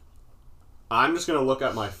is, I'm just gonna look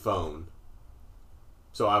at my phone.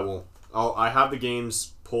 So I have the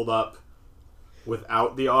games pulled up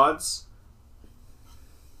without the odds,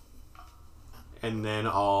 and then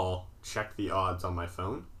I'll check the odds on my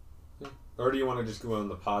phone. Or do you want to just go on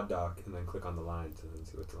the pod doc and then click on the lines and then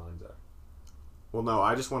see what the lines are? Well, no,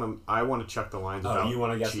 I want to check the lines. Oh, without you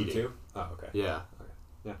want to guess cheating. them too? Oh, okay. Yeah. Okay.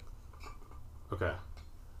 Yeah. Okay.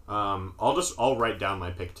 I'll write down my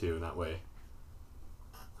pick too, and that way.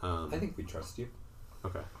 I think we trust you.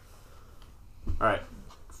 Okay. All right.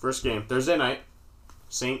 First game Thursday night.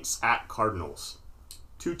 Saints at Cardinals.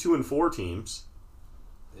 2-2-4 teams.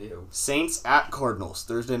 Ew. Saints at Cardinals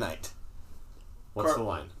Thursday night. What's the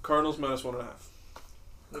line? Cardinals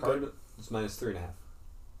 -1.5. Cardinals minus 3.5.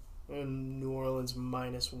 And New Orleans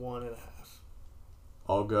 -1.5.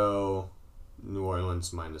 I'll go New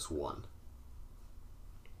Orleans -1.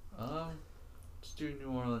 Let's do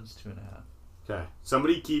New Orleans 2.5. Okay.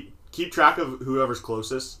 Somebody keep track of whoever's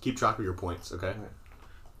closest. Keep track of your points. Okay. Alright.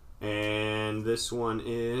 And this one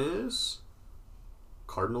is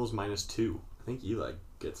Cardinals -2. I think Eli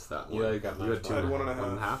gets that one. Eli got you had -1.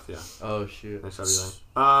 1.5. Yeah. Oh shoot. Nice job,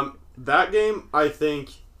 Eli. That game, I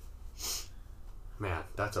think. Man,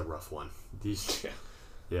 that's a rough one. These.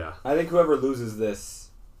 Yeah. I think whoever loses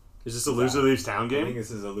this. Is this a loser leaves town I think game?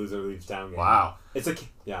 this is a loser leaves town game. Wow. It's a.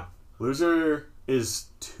 Yeah. Loser is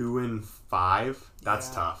 2-5. That's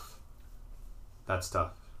Yeah. tough. That's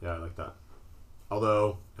tough. Yeah, I like that.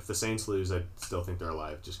 Although, if the Saints lose, I still think they're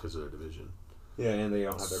alive just because of their division. Yeah, and they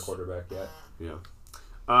don't have their quarterback yet. Yeah.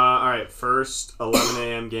 All right, first 11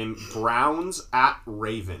 a.m. game. Browns at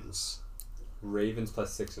Ravens. Ravens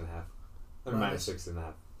plus 6.5. Or minus 6.5.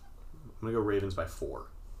 I'm going to go Ravens by 4.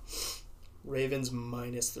 Ravens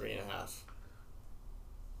 -3.5.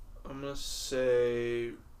 I'm gonna say.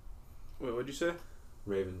 Wait, what'd you say?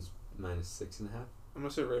 Ravens minus 6.5. I'm gonna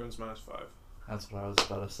say Ravens -5. That's what I was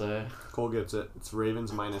about to say. Cole gets it. It's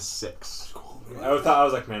Ravens -6. I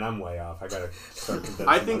was like, man, I'm way off. I gotta start condensing.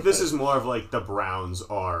 I think my this pick. is more of like the Browns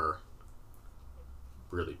are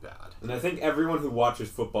really bad. And I think everyone who watches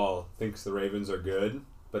football thinks the Ravens are good,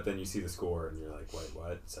 but then you see the score and you're like, wait,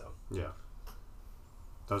 what? So Yeah.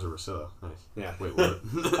 That was a Rosillo. Nice. yeah. Wait, what?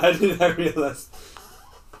 I didn't realize.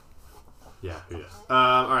 Yeah.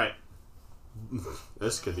 All right.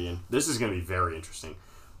 This is going to be very interesting.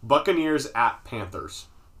 Buccaneers at Panthers.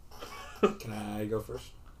 Can I go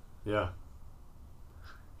first? Yeah.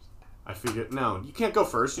 I figured no, you can't go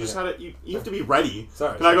first. You just Okay. had you have to be ready.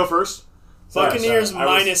 Sorry. Can I go first? Sorry, Buccaneers sorry.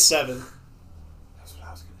 I was- -7. That's what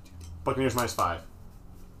I was gonna do. Buccaneers -5.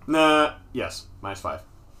 Nah. Yes, -5.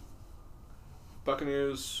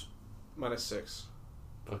 Buccaneers -6.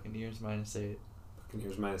 Buccaneers -8.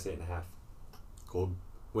 Buccaneers minus 8.5. Cold.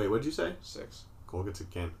 Wait, what'd you say? 6. Cole gets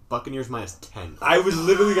again. Buccaneers minus 10. I was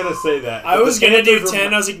literally gonna say that. I But was the going to do Panthers were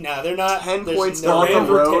 10. I was like, nah, they're not. 10 there's points no on The the Rams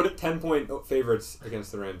were road. 10-point favorites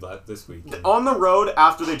against the Rams this week. On the road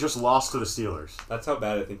after they just lost to the Steelers. That's how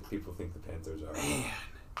bad I think people think the Panthers are. Man.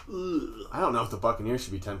 I don't know if the Buccaneers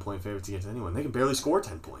should be 10-point favorites against anyone. They can barely score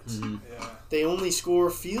 10 points. Yeah. They only score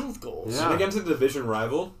field goals. Yeah. And against a division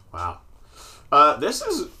rival, Wow.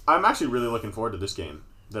 I'm actually really looking forward to this game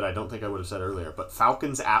that I don't think I would have said earlier, but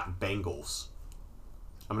Falcons at Bengals.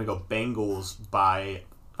 I'm going to go Bengals by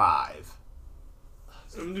 5.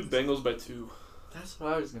 I'm going to do Bengals by 2. That's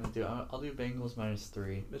what I was gonna do. I'll do Bengals minus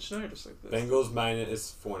 3. Mitch and I are just like this. Bengals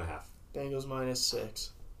minus 4.5. Bengals minus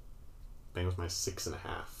 6. Bengals minus 6.5.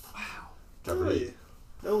 Wow. Jeopardy. Really?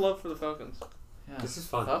 No love for the Falcons. Yeah. This is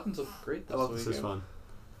fun. Falcons look great I this love week. this is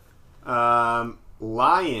fun.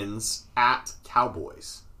 Lions at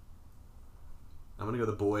Cowboys. I'm going to go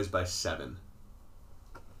the boys by 7.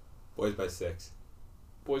 Boys by 6.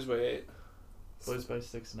 Boys by 8. Boys by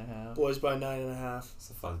 6.5. Boys by 9.5. It's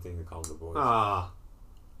a fun thing to call the boys.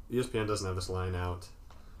 ESPN doesn't have this line out.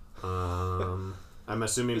 I'm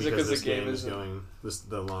assuming Is it because 'cause this the game game is isn't- going...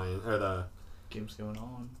 the line... Or the... Game's going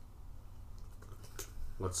on.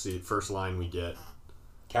 Let's see. First line we get.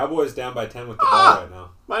 Cowboys down by 10 with the ball right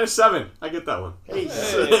now. Minus 7. I get that one. Hey.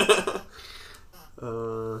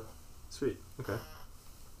 Sweet. Okay.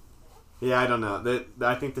 Yeah, I don't know.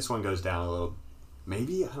 I think this one goes down a little.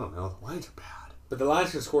 Maybe? I don't know. The Lions are bad. But the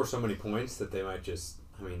Lions can score so many points that they might just,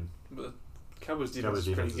 But Cowboys defense Cowboys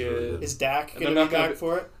is pretty defense is really good. good. Is Dak And going they're to be not gonna back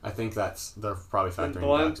for it? I think they're probably And factoring the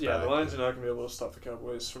Lions, Dak's back. the Lions are not going to be able to stop the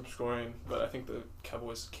Cowboys from scoring, but I think the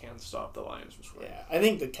Cowboys can stop the Lions from scoring. Yeah, I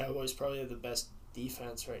think the Cowboys probably have the best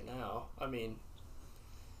defense right now. I mean,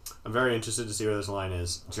 I'm very interested to see where this line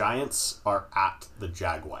is. Giants are at the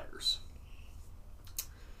Jaguars.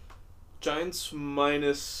 Giants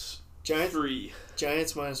minus 3.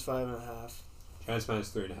 Giants minus 5.5. Giants minus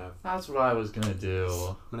 3.5. That's what I was gonna do.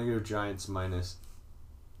 I'm going to go Giants minus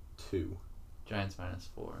 2. Giants minus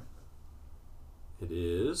 4. It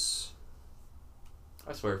is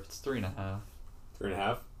I swear, if it's 3.5.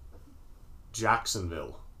 3.5.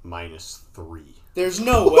 Jacksonville minus 3. There's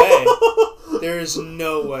no way. There is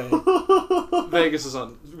no way. Vegas is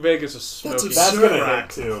smoking. absurd. That's going to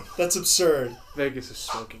crack. hit too. That's absurd. Vegas is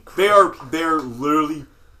smoking crack. They're literally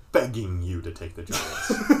begging you to take the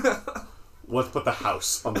Giants. Let's put the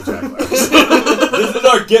house on the Jaguars. This is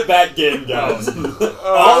our get back game, guys. All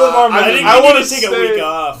of our I think I we wanna need to take a say- week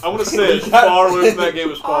off. I want to stay as far away from that game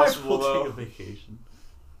as possible, We'll take a though. vacation.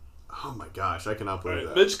 Oh my gosh, I cannot believe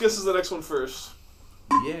that. Mitch guesses the next one first.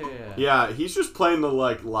 Yeah. Yeah, he's just playing the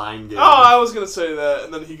line game. Oh, I was going to say that,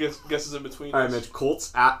 and then he guesses in between. All right, us. Mitch.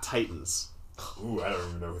 Colts at Titans. Ooh, I don't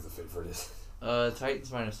even know who the favorite is.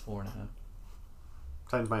 Titans minus 4.5.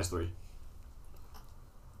 Titans minus 3.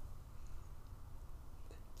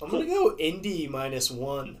 I'm going to go Indy minus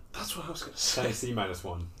 1. That's what I was going to say. Tennessee minus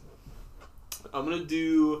 1. I'm going to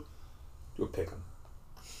do... Do a pick 'em.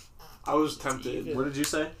 I was tempted. Yeah. What did you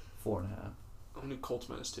say? 4.5. I'm going to do Colts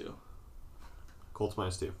minus 2. Colts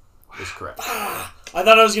minus 2 is correct. I thought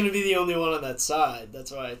I was going to be the only one on that side.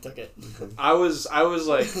 That's why I took it. I was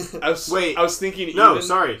Wait. I was thinking No, even...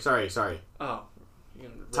 sorry. Oh. You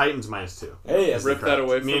can Titans minus 2. Hey, yes. Rip that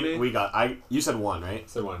away from me. We got. You said 1, right?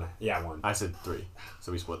 So 1. Yeah, 1. I said 3,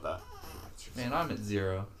 so we split that. Man, I'm at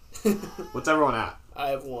 0. What's everyone at? I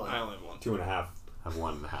have 1. I only have one. 2.5. I have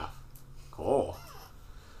 1.5. Cool. All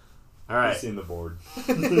You've right, seen the board.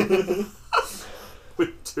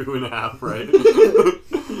 with 2.5, right?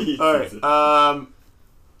 All right.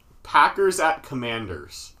 Packers at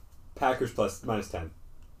Commanders. Packers minus 10.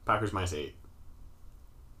 Packers minus 8.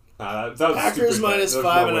 That was Packers stupid. minus There's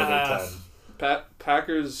 5.5.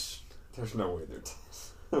 Packers... There's no way they're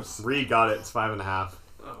 10. Reed got it. It's 5.5.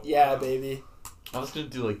 Oh, Yeah, wow. baby. I was gonna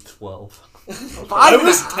do like 12. I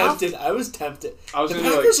was 5.5? tempted. I was tempted. I was The going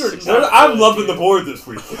to do Packers like are 6 not- I'm loving the board this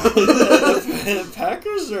week. The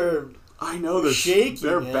Packers are I know they're Shaky,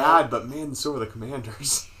 they're man. bad, but man, so are the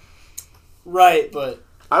Commanders. right, but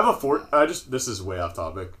I have this is way off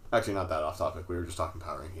topic. Actually, not that off topic. We were just talking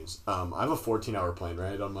power rankings. I have a 14-hour plane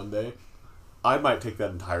ride on Monday. I might take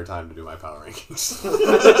that entire time to do my power rankings.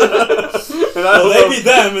 And I Well, don't they know- be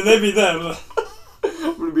them, and they be them.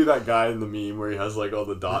 I'm gonna be that guy in the meme where he has like all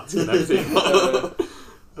the dots connecting.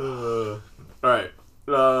 All right,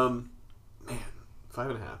 man,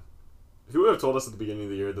 5.5. If you would have told us at the beginning of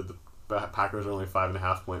the year that the Packers are only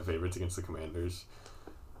 5.5 point favorites against the Commanders,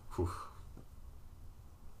 whew.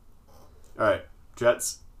 All right,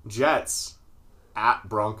 Jets at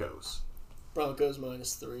Broncos. Broncos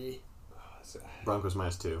minus 3. Broncos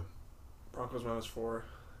minus 2. Broncos minus 4.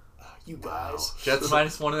 You guys. Jets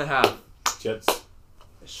minus 1.5. Jets,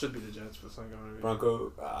 It should be the Jets, but it's not going to be.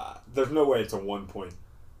 Bronco. There's no way it's a 1 point.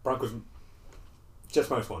 Broncos. Jets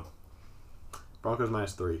minus 1. Broncos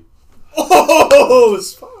minus 3. Oh,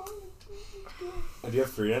 it's fun. Do you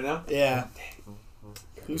have 3 right now? Yeah.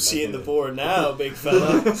 Who's seeing the board now, big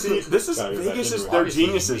fella? See, this is Sorry, Vegas is that they're obviously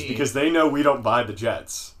geniuses me. because they know we don't buy the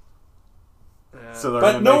Jets. Yeah. So they're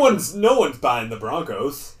But gonna no make- one's buying the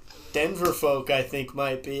Broncos. Denver folk, I think,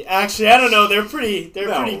 might be. Actually, I don't know. They're pretty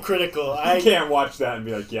No. critical. You can't watch that and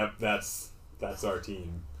be like, "Yep, that's our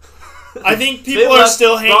team." I think They people are left-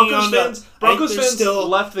 still hanging on fans, to. Broncos fans still.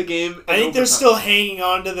 left the game. I think in they're overtime. still hanging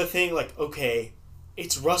on to the thing. Like, okay,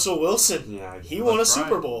 it's Russell Wilson. Yeah, He won a That's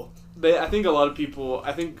Super right. Bowl. I think a lot of people.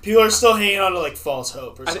 I think. People are still hanging on to like false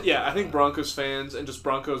hope or something. I think Broncos fans and just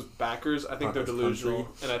Broncos backers. I think they're Broncos delusional,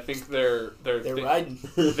 country. and I think they're They're riding.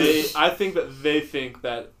 I think that they think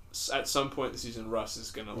that at some point in the season Russ is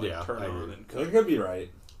gonna turn I on agree. and They could be right.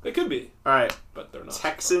 they could be, All right, but they're not.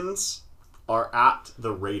 Texans are at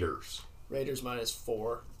the Raiders. Raiders minus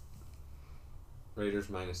 4. Raiders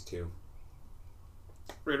minus 2.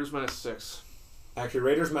 Raiders minus 6. Actually,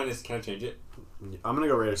 Raiders minus. Can I change it? I'm gonna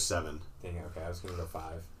go Raiders 7. Dang it. Okay, I was gonna go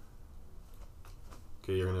 5.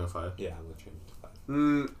 Okay, you're gonna go 5. Yeah, I'm gonna change it to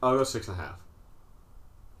 5. I'll go 6.5.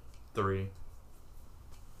 3.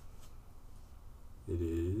 It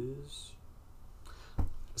is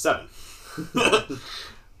 7.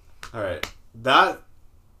 All right, that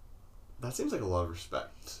seems like a lot of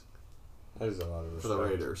respect That is a lot of for respect. the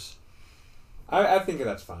Raiders. I think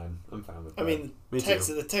that's fine. I'm fine with that. I mean, Me too.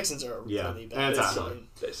 the Texans are Yeah, really and bad. it's They at suck. home.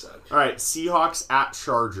 They suck. All right, Seahawks at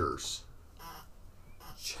Chargers.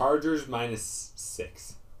 Chargers minus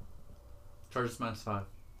 6. Chargers minus 5. I'm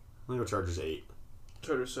gonna go Chargers 8.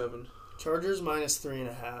 Chargers 7. Chargers minus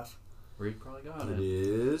 3.5. Reed probably got It it.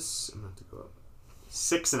 is. I'm gonna have to go up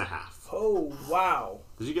 6.5. Oh, wow.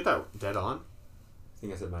 Did you get that dead on? I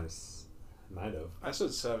think I said minus. Might have. I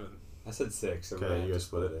said 7. I said 6. So Okay, we're gonna you have guys to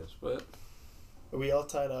split it. But Are we all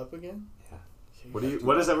tied up again? Yeah.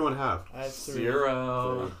 What does everyone have? I have 3.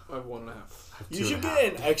 0. I have 1.5. I have You should 2.5.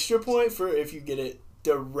 get an extra point for if you get it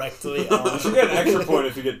directly on. You should get an extra point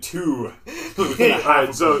if you get 2. All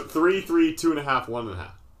right, so 3, 3, 2.5,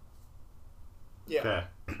 1.5. Yeah. Okay,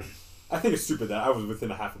 I think it's stupid that I was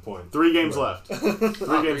within a half a point. 3 games left. 3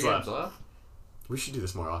 3 games left. We should do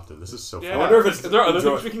this more often. This is so Yeah. fun. I wonder if it's Is there other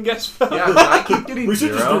enjoy- things we can guess? Yeah, I keep getting We should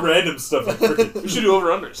 0. just do random stuff like cricket. We should do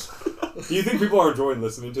over-unders. Do you think people are enjoying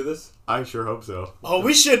listening to this? I sure hope so. Oh,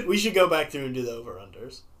 we should go back through and do the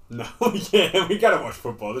over-unders. No, we can't. We gotta watch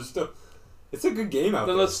football. There's still. It's a good game out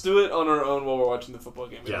Then there. let's do it on our own while we're watching the football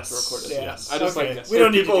game. We Yes. have to record it. Yeah. Yes. I just Okay. like guessing. We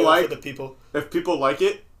don't need to people do it like- for the people. If people like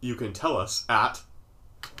it, you can tell us at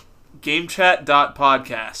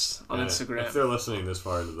GameChat.podcast on If Instagram. they're listening this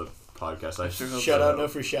far into the podcast, I Sure hope Shout so. out, no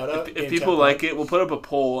free shout out. If people like it, we'll put up a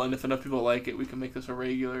poll, and if enough people like it, we can make this a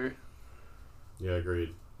regular. Yeah,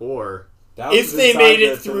 agreed. Or That was if they inside made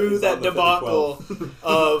the- it through it's that on the debacle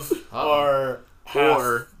of our or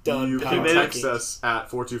half-done you power can text ranking. us at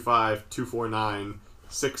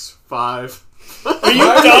 425-249-65. Are you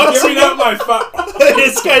Why are you giving doxing out my phone?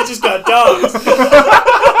 This guy just got doxed.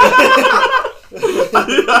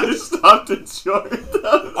 I stopped it short.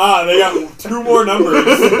 They got 2 more numbers.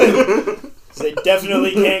 They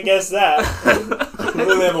definitely can't guess that. They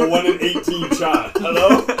only have a 1 in 18 shot.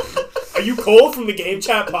 Hello? Are you Cole from the Game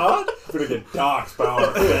Chat Pod? I'm gonna get doxxed by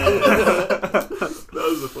our fans. That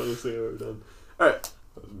was the funniest thing I've ever done. Alright.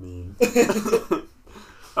 That was mean.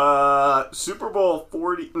 Super Bowl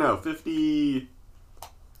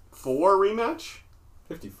 54 rematch?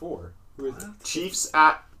 54. Who is it? Chiefs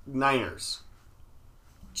at Niners.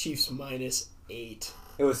 Chiefs minus 8.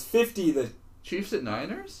 It was 50. The Chiefs at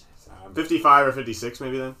Niners? 55 or 56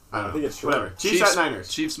 maybe then? I don't know. think it's short. Whatever. Chiefs at Niners.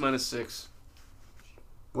 Chiefs minus 6.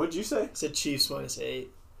 What did you say? I said Chiefs minus 8.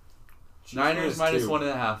 Niners minus 2.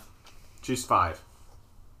 1.5. Chiefs 5.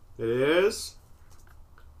 It is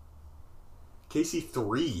Casey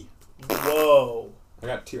 3. Whoa. I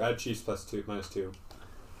got 2. I had Chiefs plus 2 minus 2.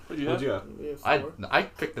 What do you What have? did you have? We have I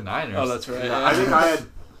 4. picked the Niners. Oh, that's right. I think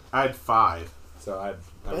I had 5. So I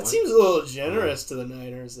That won. seems a little generous to the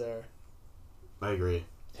Niners there. I agree.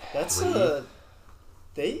 That's Three.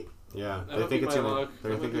 they Yeah, That they might think be it's my gonna. luck. They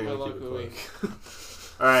That think might be they're my gonna luck keep of it the close. week.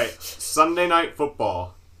 All right, Sunday night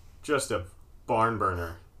football, just a barn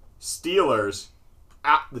burner. Steelers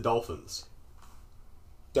at the Dolphins.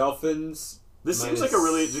 Dolphins. This seems minus- like a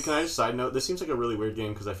really. Can I just side note? This seems like a really weird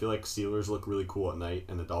game because I feel like Steelers look really cool at night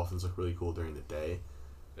and the Dolphins look really cool during the day.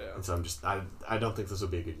 Yeah. And so I don't think this will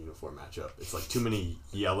be a good uniform matchup. It's like too many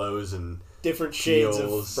yellows and Different shades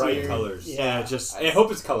Teals, of bright weird- colors. Yeah, just I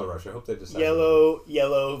hope it's color rush. I hope they just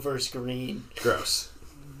yellow versus green. gross.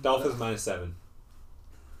 Dolphins -7.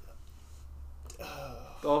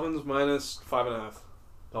 Dolphins -5.5.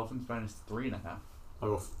 Dolphins -3.5. I'll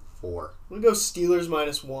go 4. I'm gonna go Steelers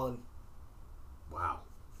 -1. Wow.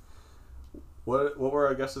 What were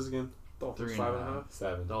our guesses again? Dolphins 3.5. 5.5.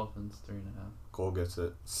 7. Dolphins 3.5. Cole gets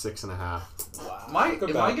it 6.5. Wow. Am I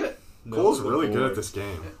about- good? Cole's really good at this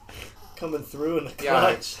game. Coming through in the Yeah.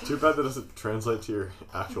 clutch. Too bad that doesn't translate to your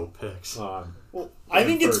actual picks. Well, I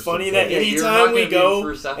think it's first, funny okay. that Yeah, you're not anytime gonna we be go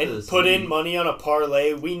first after and this put in week. money on a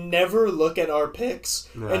parlay, we never look at our picks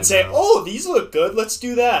Yeah, I and say, know. "Oh, these look good. Let's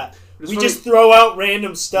do that." It's We funny- just throw out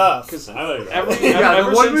random stuff. Because I like that. every Yeah,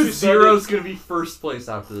 ever the one since we with zero started, is going to be first place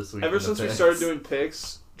after this week. ever in the since we picks. started doing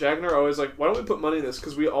picks, Jack and I are always like, why don't we put money in this?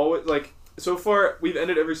 Because we always like. So far, we've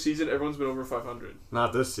ended every season. Everyone's been over 500.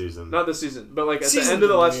 Not this season. Not this season, but like at Season's the end of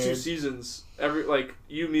the last weird. 2 seasons,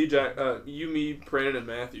 you, me, Jack, Brandon, and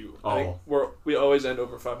Matthew. I think Oh. we always end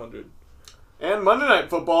over 500. And Monday Night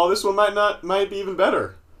Football, this one might be even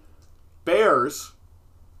better. Bears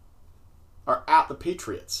are at the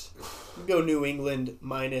Patriots. Go New England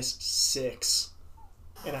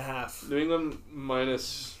 -6.5. New England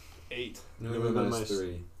 -8. New England England minus-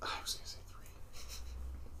 -3. I was going to say 3.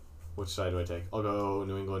 Which side do I take? I'll go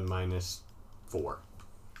New England -4.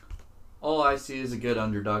 All I see is a good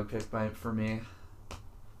underdog pick for me.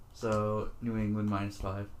 So, New England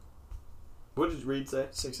 -5. What did Reed say?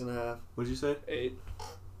 6.5. What did you say? 8.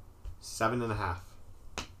 7.5.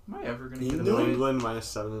 Am I ever going to You get a New know- point? England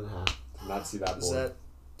 -7.5. Did not see that Is board. that?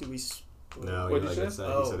 Do we? No, What'd you you like say? I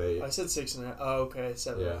said, he said 8. I said 6.5. Oh, okay,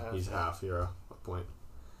 7.5. Yeah, he's half. You're a point.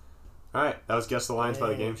 All right, that was Guess the Lines by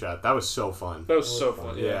the Yeah. Game Chat. That was so fun. That was That so was fun.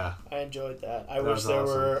 fun. Yeah. I enjoyed that. I That wish was there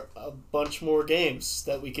awesome. were a bunch more games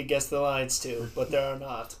that we could guess the lines to, but there are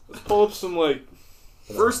not. Let's pull up some like.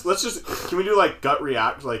 First, let's just can we do like gut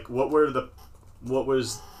react? Like, what was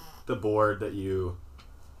the board that you?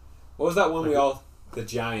 What was that one the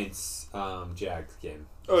Giants Jags game?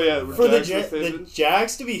 Oh yeah, For the Jags were the favored.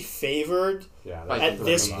 Jags to be favored Yeah, At at was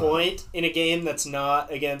this a lot. point in a game that's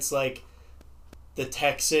not against like the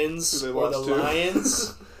Texans Who they or the lost to.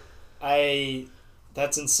 Lions,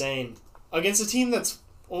 that's insane. Against a team that's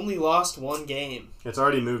only lost one game. It's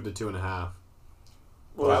already moved to 2.5.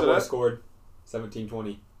 What was it Cowboys at? scored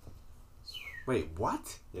 17-20. Wait,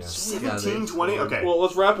 what? Yeah. 17-20? Okay. Well,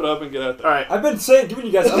 let's wrap it up and get out there. All right. I've been giving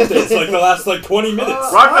you guys updates like the last 20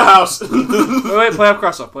 minutes. Rock the house. Wait, playoff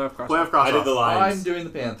cross-up. Playoff cross-up. Playoff cross. I did the Lions. I'm doing the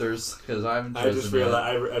Panthers because I haven't I chosen just yet.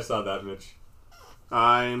 realized I saw that, Mitch.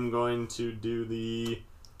 I'm going to do the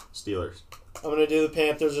Steelers. I'm gonna do the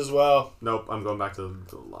Panthers as well. Nope, I'm going back to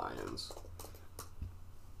the Lions.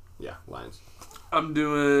 Yeah, Lions. I'm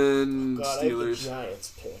doing God, I have the Steelers.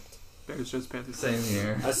 Giants picked. Bears, Jets, Panthers. Same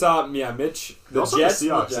here. I saw Mitch. They The also Jets, have the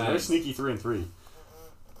Seahawks, the and they're Giants. sneaky 3-3.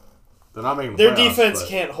 They're not making the Their playoffs, defense but-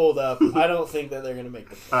 can't hold up. I don't think that they're gonna make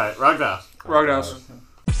the. All right, rock the house. Rock the house.